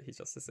just says it.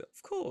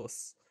 Of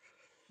course.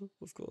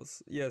 Of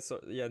course. Yeah,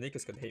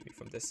 Niko's gonna hate me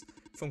from this.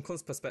 From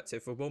Kong's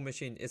perspective, the world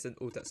machine isn't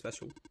all that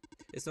special.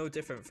 It's no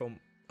different from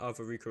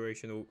other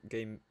recreational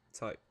game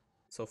type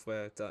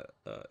software that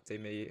they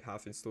may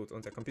have installed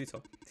on their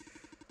computer.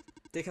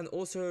 They can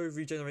also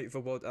regenerate the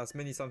world as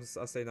many times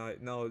as they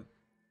like now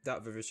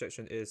that the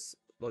restriction is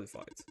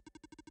modified.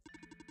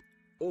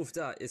 All of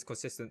that is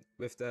consistent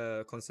with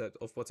the concept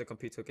of what a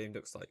computer game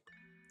looks like.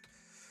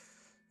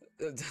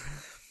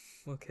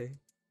 Okay.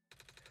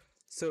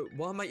 So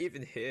why am I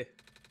even here?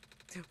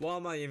 Why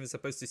am I even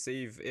supposed to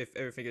save if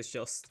everything is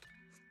just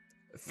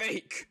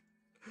fake?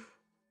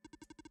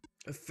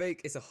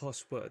 Fake is a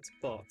harsh word,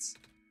 but...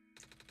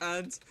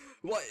 And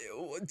what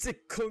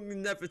did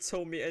Kong never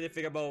tell me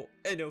anything about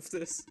any of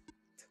this?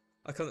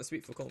 I cannot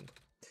speak for Kong.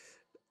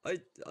 I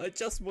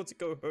just want to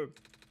go home.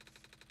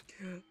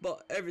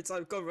 But every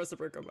time Kong runs the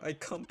program, I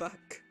come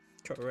back.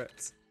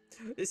 Correct.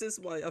 Is this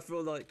why I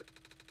feel like...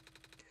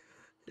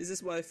 Is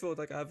this why I feel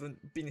like I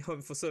haven't been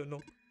home for so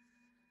long?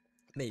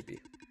 Maybe.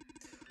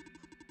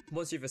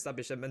 Once you've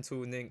established a mental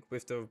link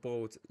with the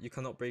world, you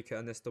cannot break it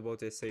unless the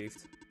world is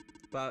saved.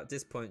 But at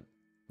this point,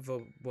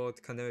 the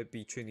world can never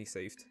be truly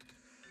saved.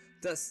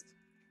 That's...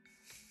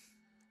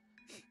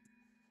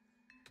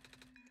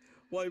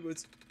 Why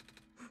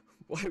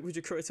would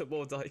you create a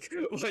world like...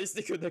 Why is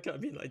Niko looking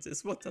at me like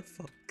this? What the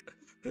fuck?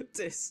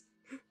 This...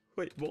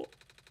 Wait, what?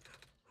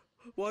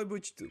 Why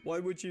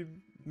would you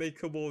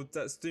make a world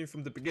that's doomed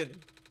from the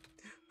beginning?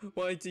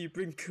 Why do you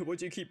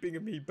keep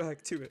bringing me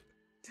back to it?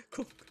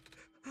 Kong,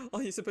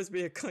 are you supposed to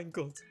be a kind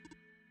god?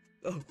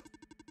 Oh.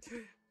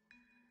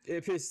 It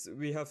appears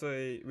we have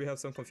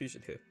some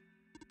confusion here.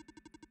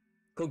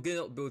 Kong did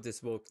not build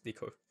this world,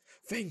 Niko.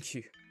 Thank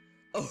you.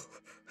 Oh.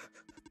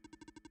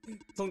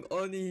 Kong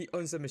only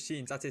owns a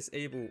machine that is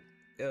able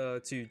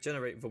to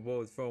generate the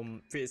world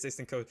from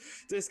pre-existing code.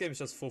 This game is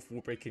just fourth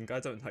wall breaking. I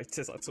don't like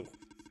this at all.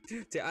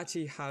 They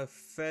actually have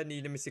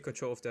fairly limited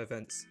control of the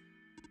events.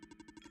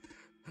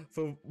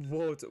 The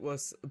world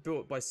was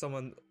built by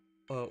someone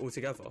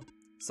altogether.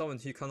 Someone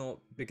who cannot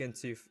begin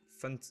to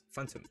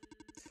phantom.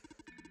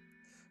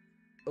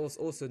 It was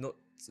also not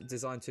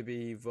designed to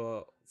be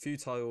the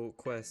futile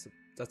quest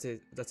that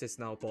is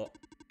now, but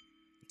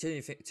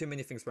too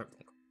many things went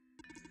wrong.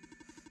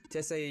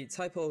 There's a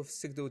type of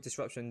signal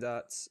disruption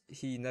that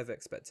he never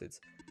expected.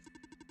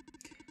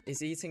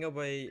 It's eating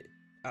away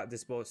at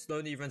this world,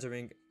 slowly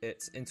rendering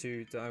it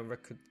into the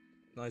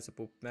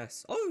unrecognizable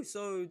mess. Oh,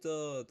 so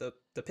the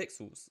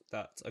pixels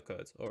that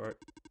occurred, alright.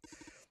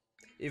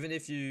 Even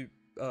if you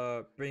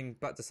bring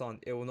back the sun,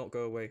 it will not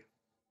go away.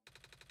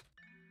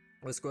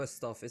 The square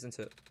stuff, isn't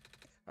it?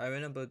 I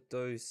remember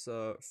those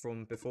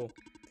from before.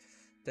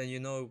 Then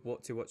you know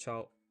what to watch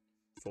out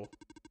for.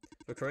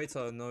 The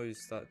creator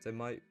knows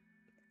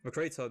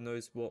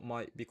what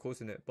might be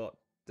causing it, but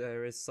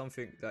there is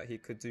something that he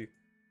could do.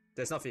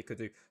 There's nothing he could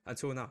do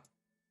until now.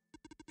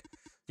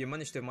 You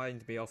managed to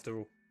mind me after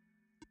all.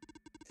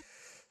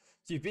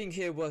 You being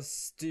here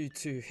was due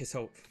to his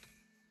help.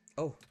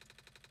 Oh,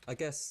 I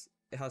guess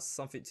it has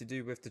something to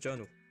do with the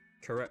journal.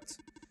 Correct.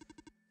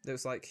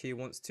 Looks like he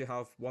wants to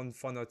have one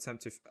final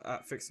attempt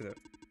at fixing it.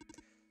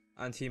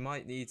 And he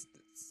might need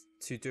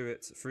to do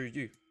it through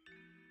you.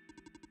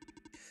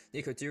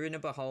 Niko, do you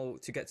remember how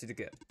to get to the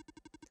gear?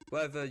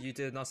 Whatever you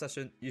did in our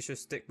session, you should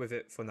stick with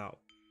it for now.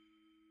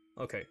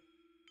 Okay.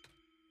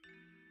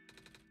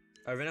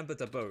 I remember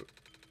the boat.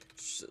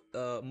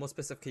 More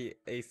specifically,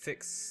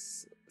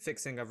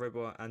 fixing a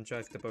robot and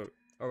drive the boat.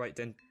 Alright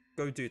then,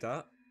 go do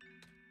that.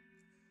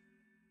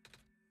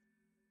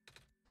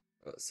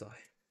 Sigh.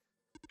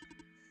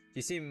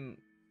 You seem...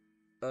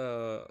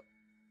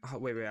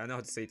 wait, I know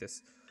how to say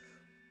this.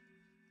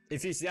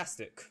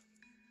 Enthusiastic.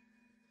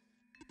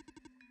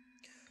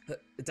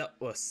 That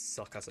was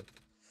sarcasm.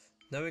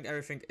 Knowing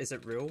everything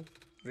isn't real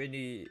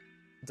really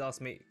does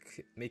make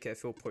it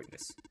feel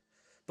pointless.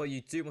 But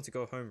you do want to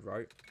go home,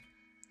 right?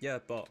 Yeah,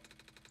 but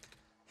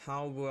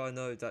how will I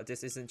know that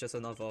this isn't just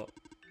another?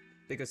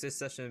 Because this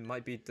session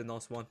might be the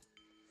last one.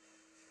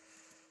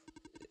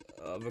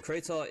 The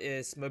creator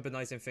is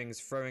mobilizing things,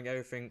 throwing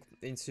everything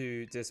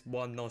into this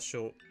one last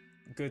shot.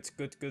 Good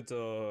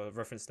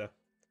reference there.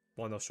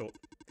 One last shot.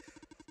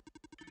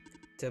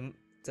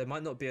 There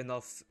might not be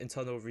enough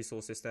internal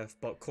resources left,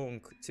 but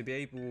Kong to be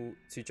able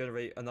to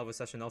generate another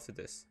session after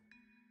this.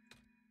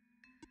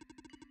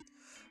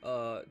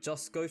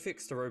 Just go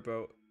fix the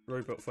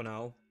robot for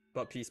now,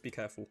 but please be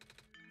careful.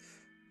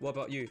 What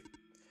about you?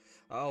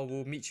 I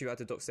will meet you at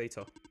the docks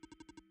later.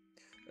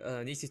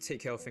 Need to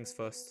take care of things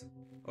first.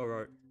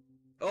 Alright.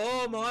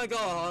 Oh my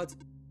god!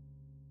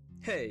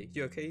 Hey,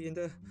 you okay in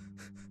there?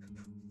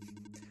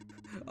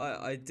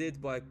 I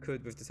did what I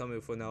could with the terminal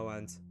for now,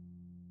 and...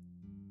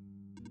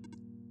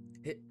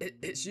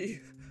 It's you!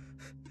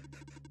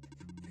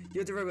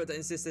 You're the robot that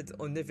insisted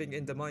on living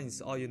in the mines,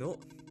 are you not?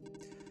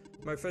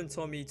 My friend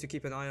told me to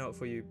keep an eye out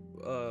for you,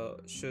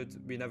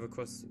 should we ever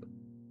cross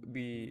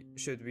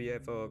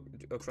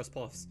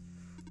paths.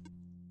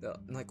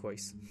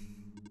 Likewise.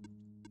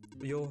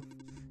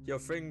 Your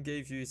friend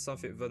gave you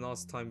something the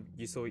last time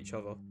you saw each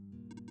other.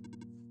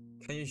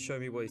 Can you show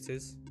me what it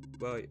is?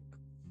 Well,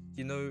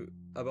 you know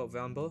about the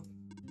amber?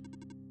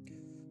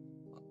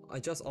 I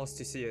just asked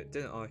to see it,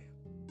 didn't I?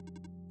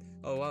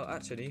 Oh well,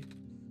 actually,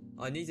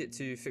 I needed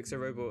to fix a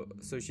robot,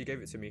 so she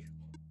gave it to me.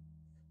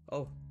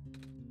 Oh.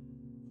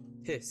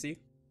 Here, see?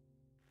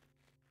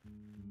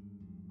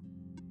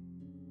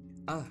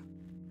 Ah.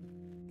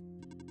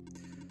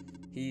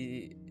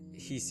 He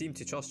seemed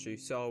to trust you,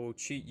 so I will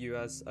treat you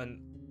as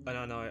an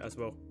ally as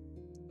well.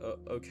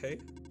 Okay.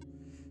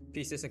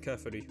 Please listen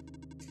carefully.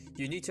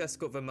 You need to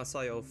escort the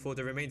Messiah for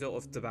the remainder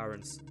of the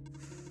Barons.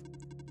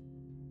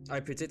 I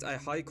predict a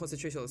high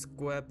concentration of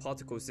square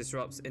particles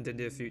disrupts in the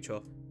near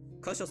future.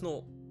 Can't just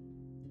not,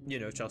 you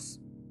know, just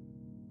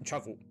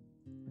travel.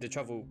 The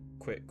travel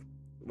quick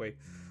way.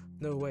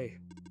 No way.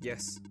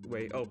 Yes,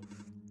 way. Oh.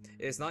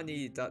 It's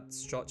likely that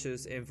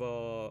structures in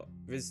the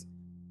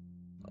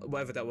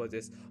whatever that word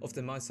is, of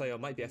the Messiah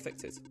might be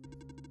affected.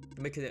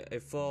 making it a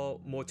far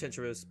more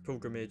treacherous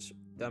pilgrimage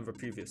than the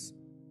previous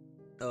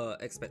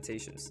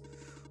expectations.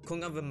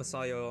 Kong and the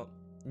Messiah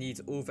need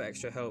all the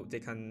extra help they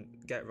can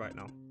get right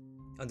now.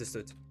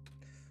 Understood.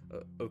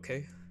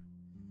 Okay.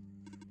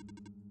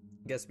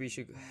 Guess we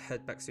should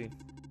head back soon.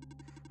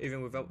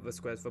 Even without the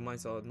squares, the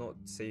mines are not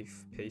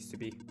safe place to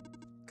be.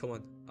 Come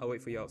on, I'll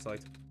wait for you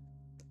outside.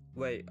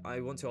 Wait,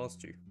 I want to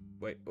ask you.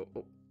 Wait,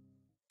 oh.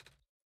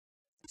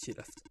 She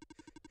left.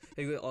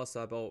 Ingrid asked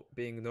her about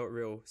being not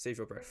real, save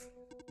your breath.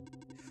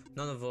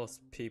 None of us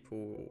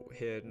people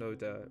here know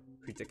their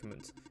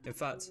predicament. In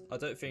fact, I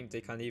don't think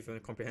they can even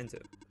comprehend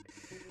it.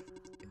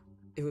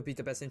 It would be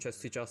the best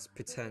interest to just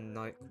pretend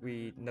like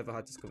we never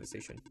had this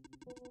conversation.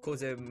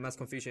 Causing mass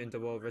confusion in the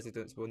world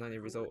residents will not only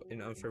result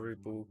in an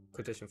unfavorable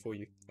condition for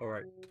you.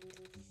 Alright.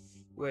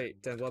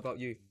 Wait, then what about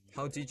you?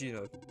 How did you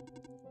know?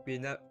 We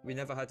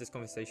never had this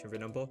conversation,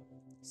 remember?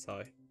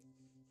 Sigh.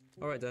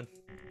 Alright then.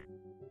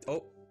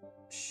 Oh.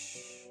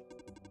 Shh.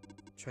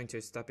 Trying to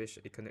establish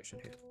a connection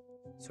here.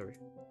 Sorry.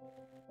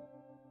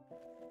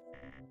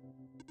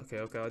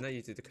 Okay, I know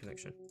you did the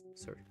connection.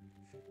 Sorry.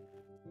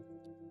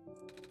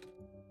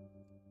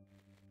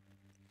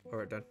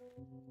 Alright then.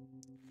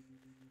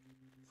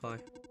 Hi.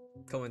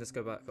 Come on, let's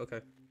go back. Okay.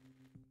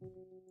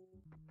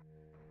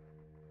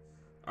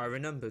 I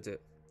remembered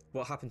it.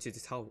 What happened to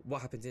the tower?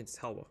 What happened in the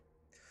tower?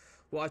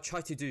 What I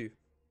tried to do,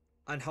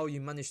 and how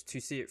you managed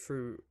to see it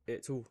through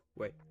it all.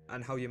 Wait,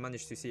 and how you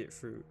managed to see it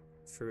through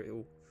it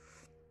all.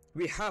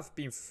 We have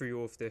been through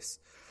all of this.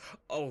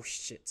 Oh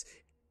shit.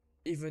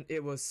 Even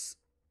it was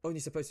only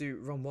supposed to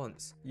run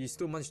once. You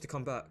still managed to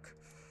come back.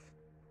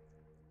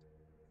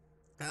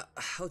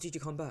 How did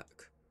you come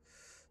back?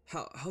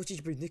 How did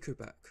you bring Niko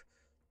back?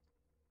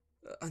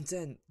 And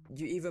then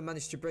you even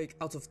managed to break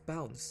out of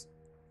bounds.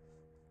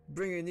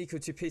 Bringing Niko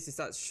to pieces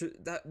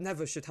that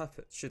never should have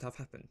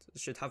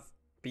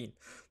been.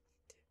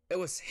 It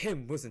was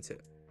him, wasn't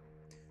it?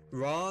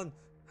 Run,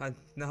 and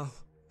now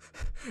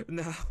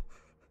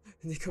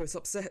Niko is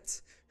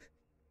upset.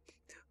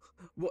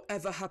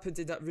 Whatever happened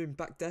in that room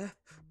back there?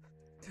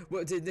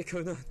 What did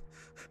Niko know?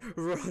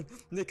 Run,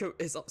 Niko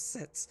is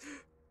upset.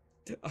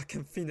 I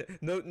can feel it.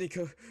 No,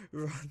 Niko,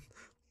 run.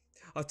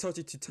 I told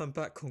you to turn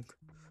back, Kong.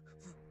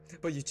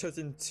 But you chose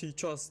to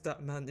trust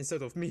that man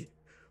instead of me.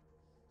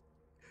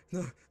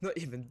 No, not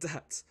even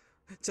that.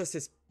 Just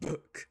his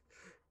book.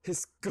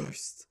 His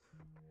ghost.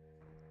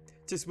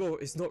 This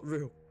world is not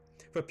real.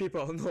 The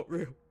people are not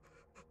real.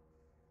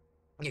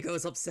 Niko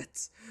is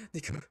upset.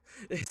 Niko,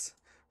 it's...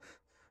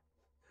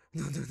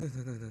 No.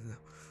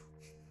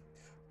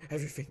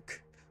 Everything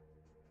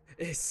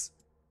is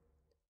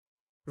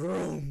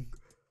wrong.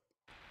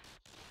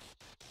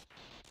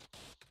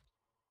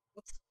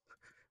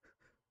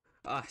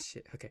 Ah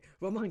shit, okay.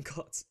 Well, mine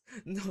got...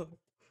 No.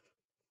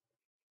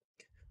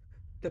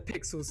 The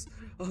pixels.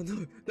 Oh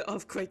no, the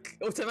earthquake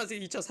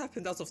automatically just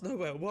happened out of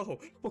nowhere. Whoa,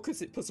 what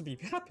could it possibly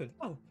happen?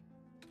 Oh.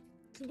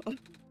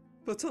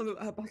 The tunnel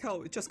back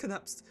out, it just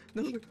collapsed.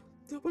 No,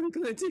 what are we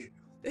gonna do?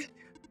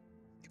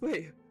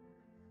 Wait.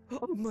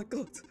 Oh my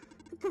god.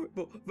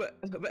 But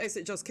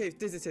exit just caved,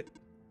 didn't it?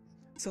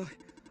 So,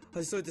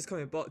 I saw this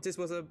coming, but this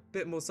was a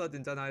bit more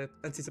sudden than I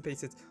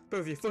anticipated.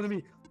 Both of you, follow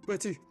me. Where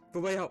to? The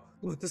way out.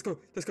 Come on, let's go,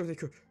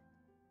 Niko.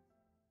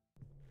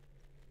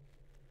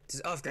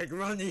 This earthquake,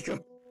 run,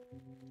 Niko.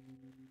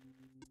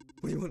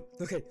 What do you want?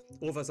 Okay,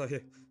 all of us are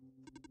here.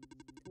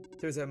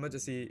 There's an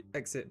emergency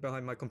exit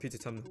behind my computer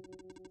terminal.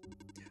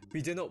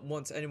 We do not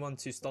want anyone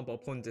to stumble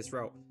upon this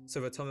route, so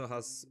the terminal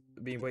has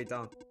been weighed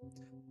down.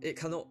 It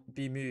cannot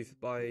be moved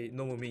by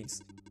normal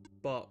means,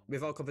 but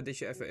without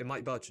confrontation effort it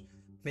might budge.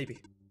 Maybe.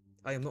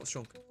 I am not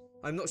strong.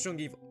 I'm not strong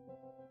either.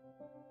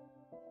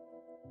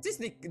 This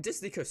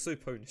Niko is so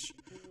ponish.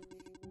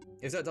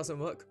 If that doesn't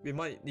work, we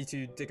might need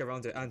to dig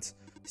around it, and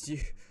you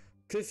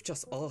could have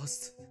just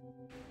asked.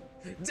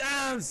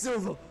 Damn,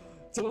 Silver!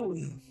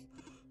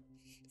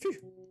 Phew.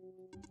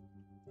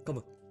 Come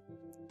on,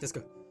 let's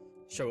go.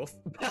 Show off.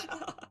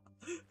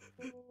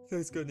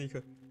 Let's go,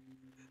 Niko.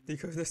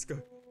 Niko, let's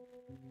go.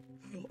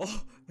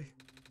 Oh,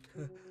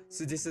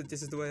 so this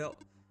is the way out.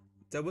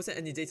 There wasn't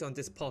any data on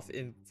this path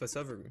in the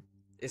server room.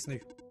 It's new.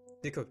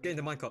 Niko, get in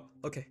the minecart.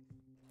 Okay.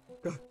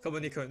 Go, come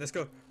on, Niko, let's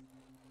go.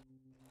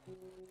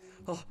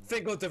 Oh,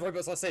 thank God the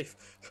robots are safe.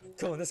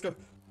 Come on, let's go.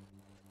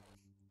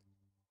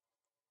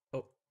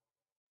 Oh,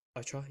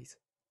 I tried.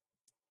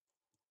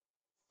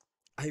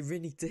 I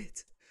really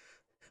did.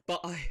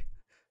 But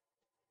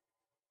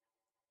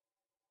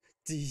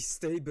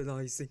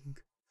destabilizing.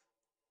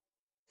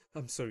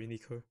 I'm sorry,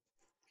 Niko.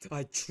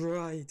 I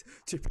tried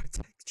to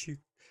protect you.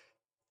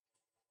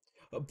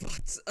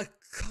 But I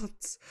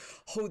can't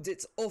hold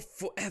it off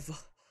forever.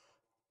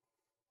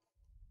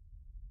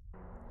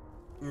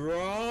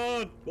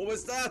 Run! What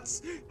was that?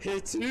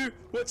 Here too?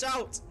 Watch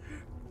out!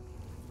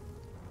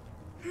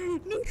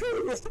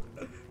 Niko!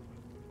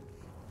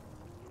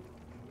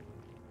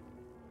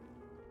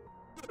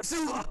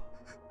 Silver!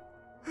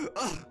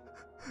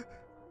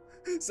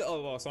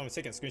 So I'm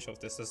taking a screenshot of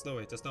this. There's no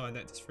way I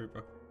net this through,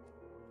 bro.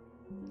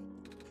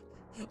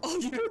 Oh,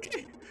 you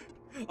okay?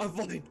 I'm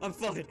fine. I'm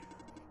fine.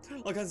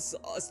 I can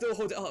still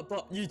hold it up,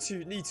 but you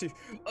two need to.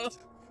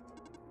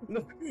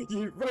 No,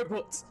 you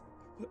robot.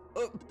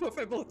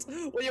 Perfect bot.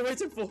 What are you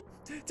waiting for?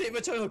 Take my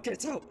child.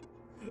 Get out.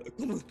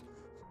 Come on.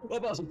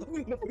 Baba.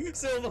 No,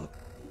 Silver.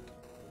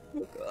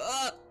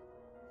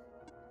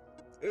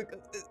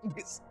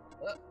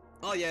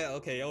 Oh yeah.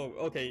 Okay. Oh,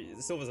 okay.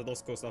 Silver's a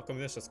lost cause now. Come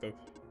on, let's just go.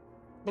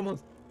 Come on.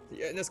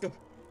 Yeah, let's go.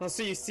 I'll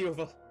see you,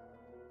 Silver.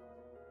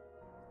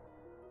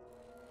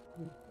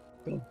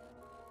 Go.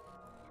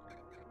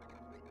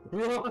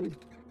 Run!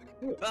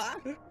 Ah!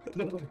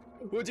 No!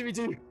 What do we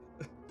do?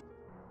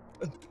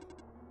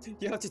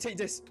 You have to take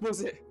this. What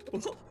was it?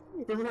 What?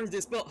 Remember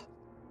this, but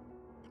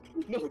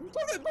no!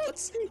 Perfect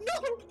bots!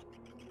 No!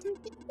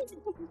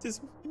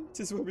 This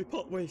is where we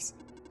part ways.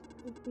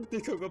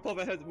 Niko will pop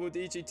ahead. We'll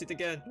lead you to the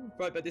again.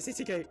 Right by the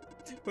city gate.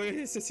 We're in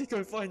the city.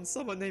 Go find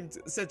someone named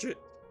Cedric.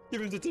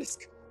 Give him the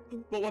disc.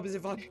 What happens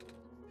if I?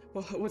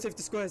 What if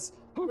the squares?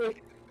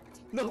 Hurry!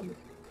 No!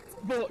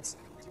 Bots!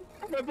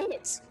 My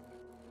bots!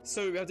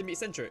 So we have to meet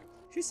Cedric.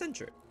 Who's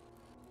Cedric?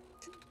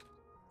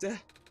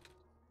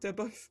 They're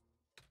both.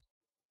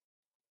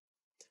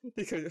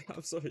 Niko,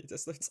 I'm sorry,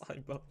 there's no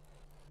time, but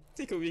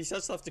Niko, we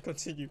just have to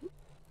continue.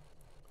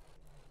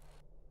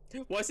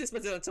 Why is this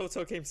better than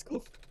Telltale Game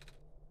School?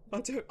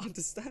 I don't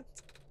understand.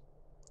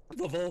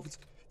 I'm evolved.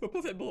 But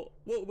Prophet Bot,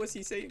 what was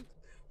he saying?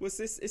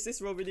 Is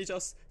this role really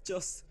just,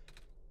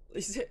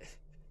 is it?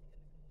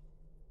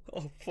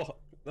 Oh fuck,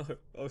 no,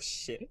 oh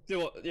shit. You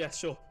know what, yeah,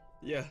 sure,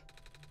 yeah.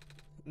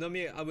 No,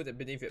 me, I wouldn't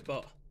believe it,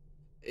 but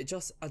it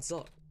just adds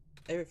up.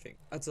 Everything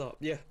adds up,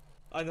 yeah.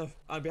 I know,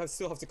 and we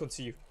still have to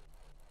continue.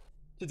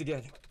 Do it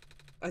again.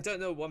 I don't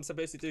know what I'm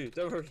supposed to do,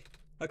 don't worry.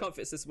 I can't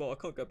fix this world,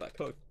 I can't go back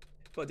home.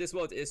 But this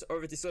world is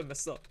already so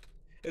messed up.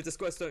 If the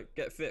squares don't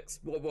get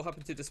fixed, what will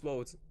happen to this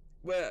world?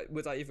 Where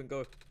would I even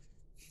go?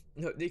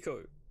 No,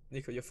 Niko,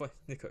 you're fine.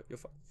 Niko, you're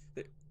fine.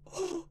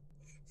 Oh,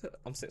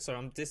 I'm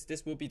sorry.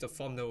 This will be the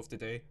thumbnail of the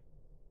day.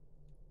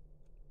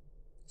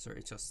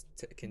 Sorry, just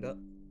taking that.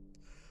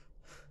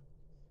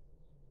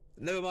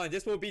 Never mind.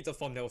 This will be the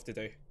thumbnail of the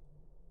day.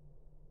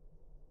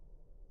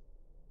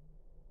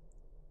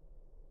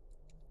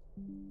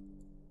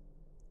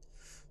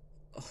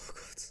 Oh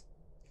god,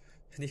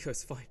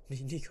 Niko's fine.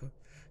 Niko,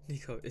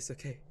 it's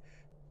okay.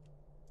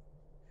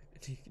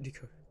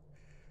 Niko.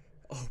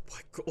 Oh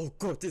my god. Oh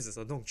god, this is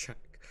a long track.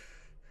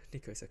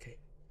 Niko, it's okay.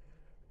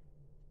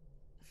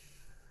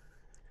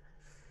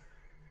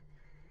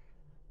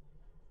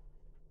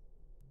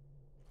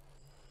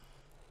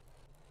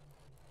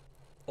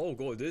 Oh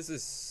god, this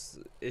is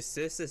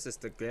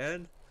the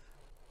again?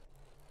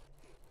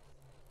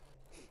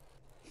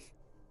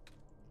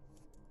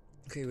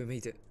 Okay, we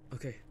made it.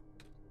 Okay.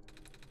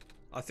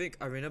 I think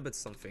I remembered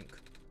something.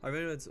 I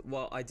remembered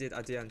what I did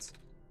at the end.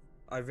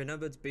 I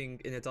remembered being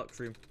in a dark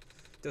room.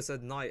 There's a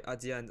night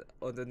at the end,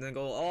 and then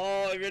go,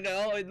 oh, you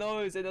know, it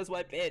knows, it knows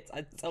my pit.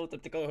 I told them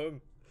to go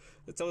home.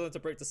 I told them to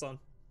break the sun.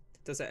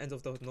 There's the end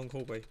of the long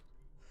hallway.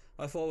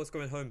 I thought I was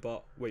going home,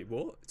 but wait,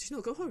 what? Did you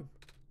not go home?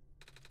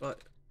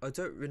 But I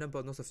don't remember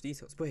a lot of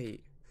details.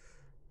 Wait,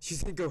 she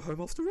didn't go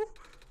home after all?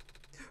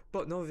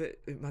 But none of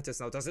it matters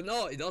now, does it?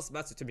 No, it does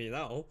matter to me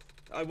now.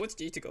 I wanted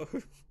you to go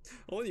home.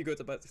 I want you to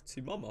go back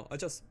to Mama. I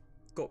just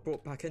got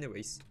brought back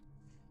anyways.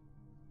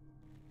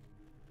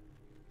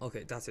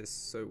 Okay, that is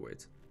so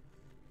weird.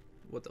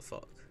 What the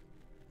fuck?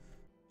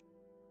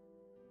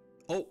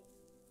 Oh!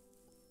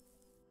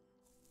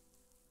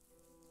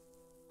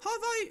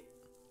 Have I?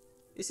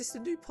 Is this the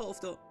new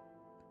part of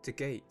the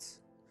gate?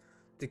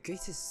 The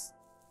gate is...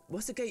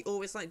 Was the gate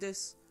always like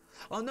this?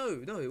 Oh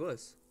no, it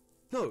was.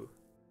 No,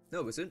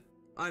 it wasn't.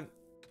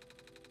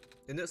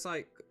 It looks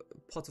like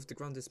part of the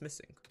ground is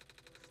missing.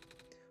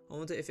 I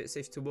wonder if it's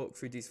safe to walk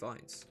through these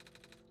vines.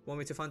 Want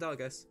me to find out, I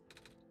guess?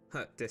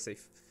 They're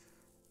safe.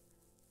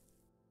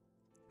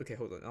 Okay,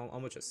 hold on. I'm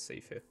gonna just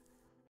save here.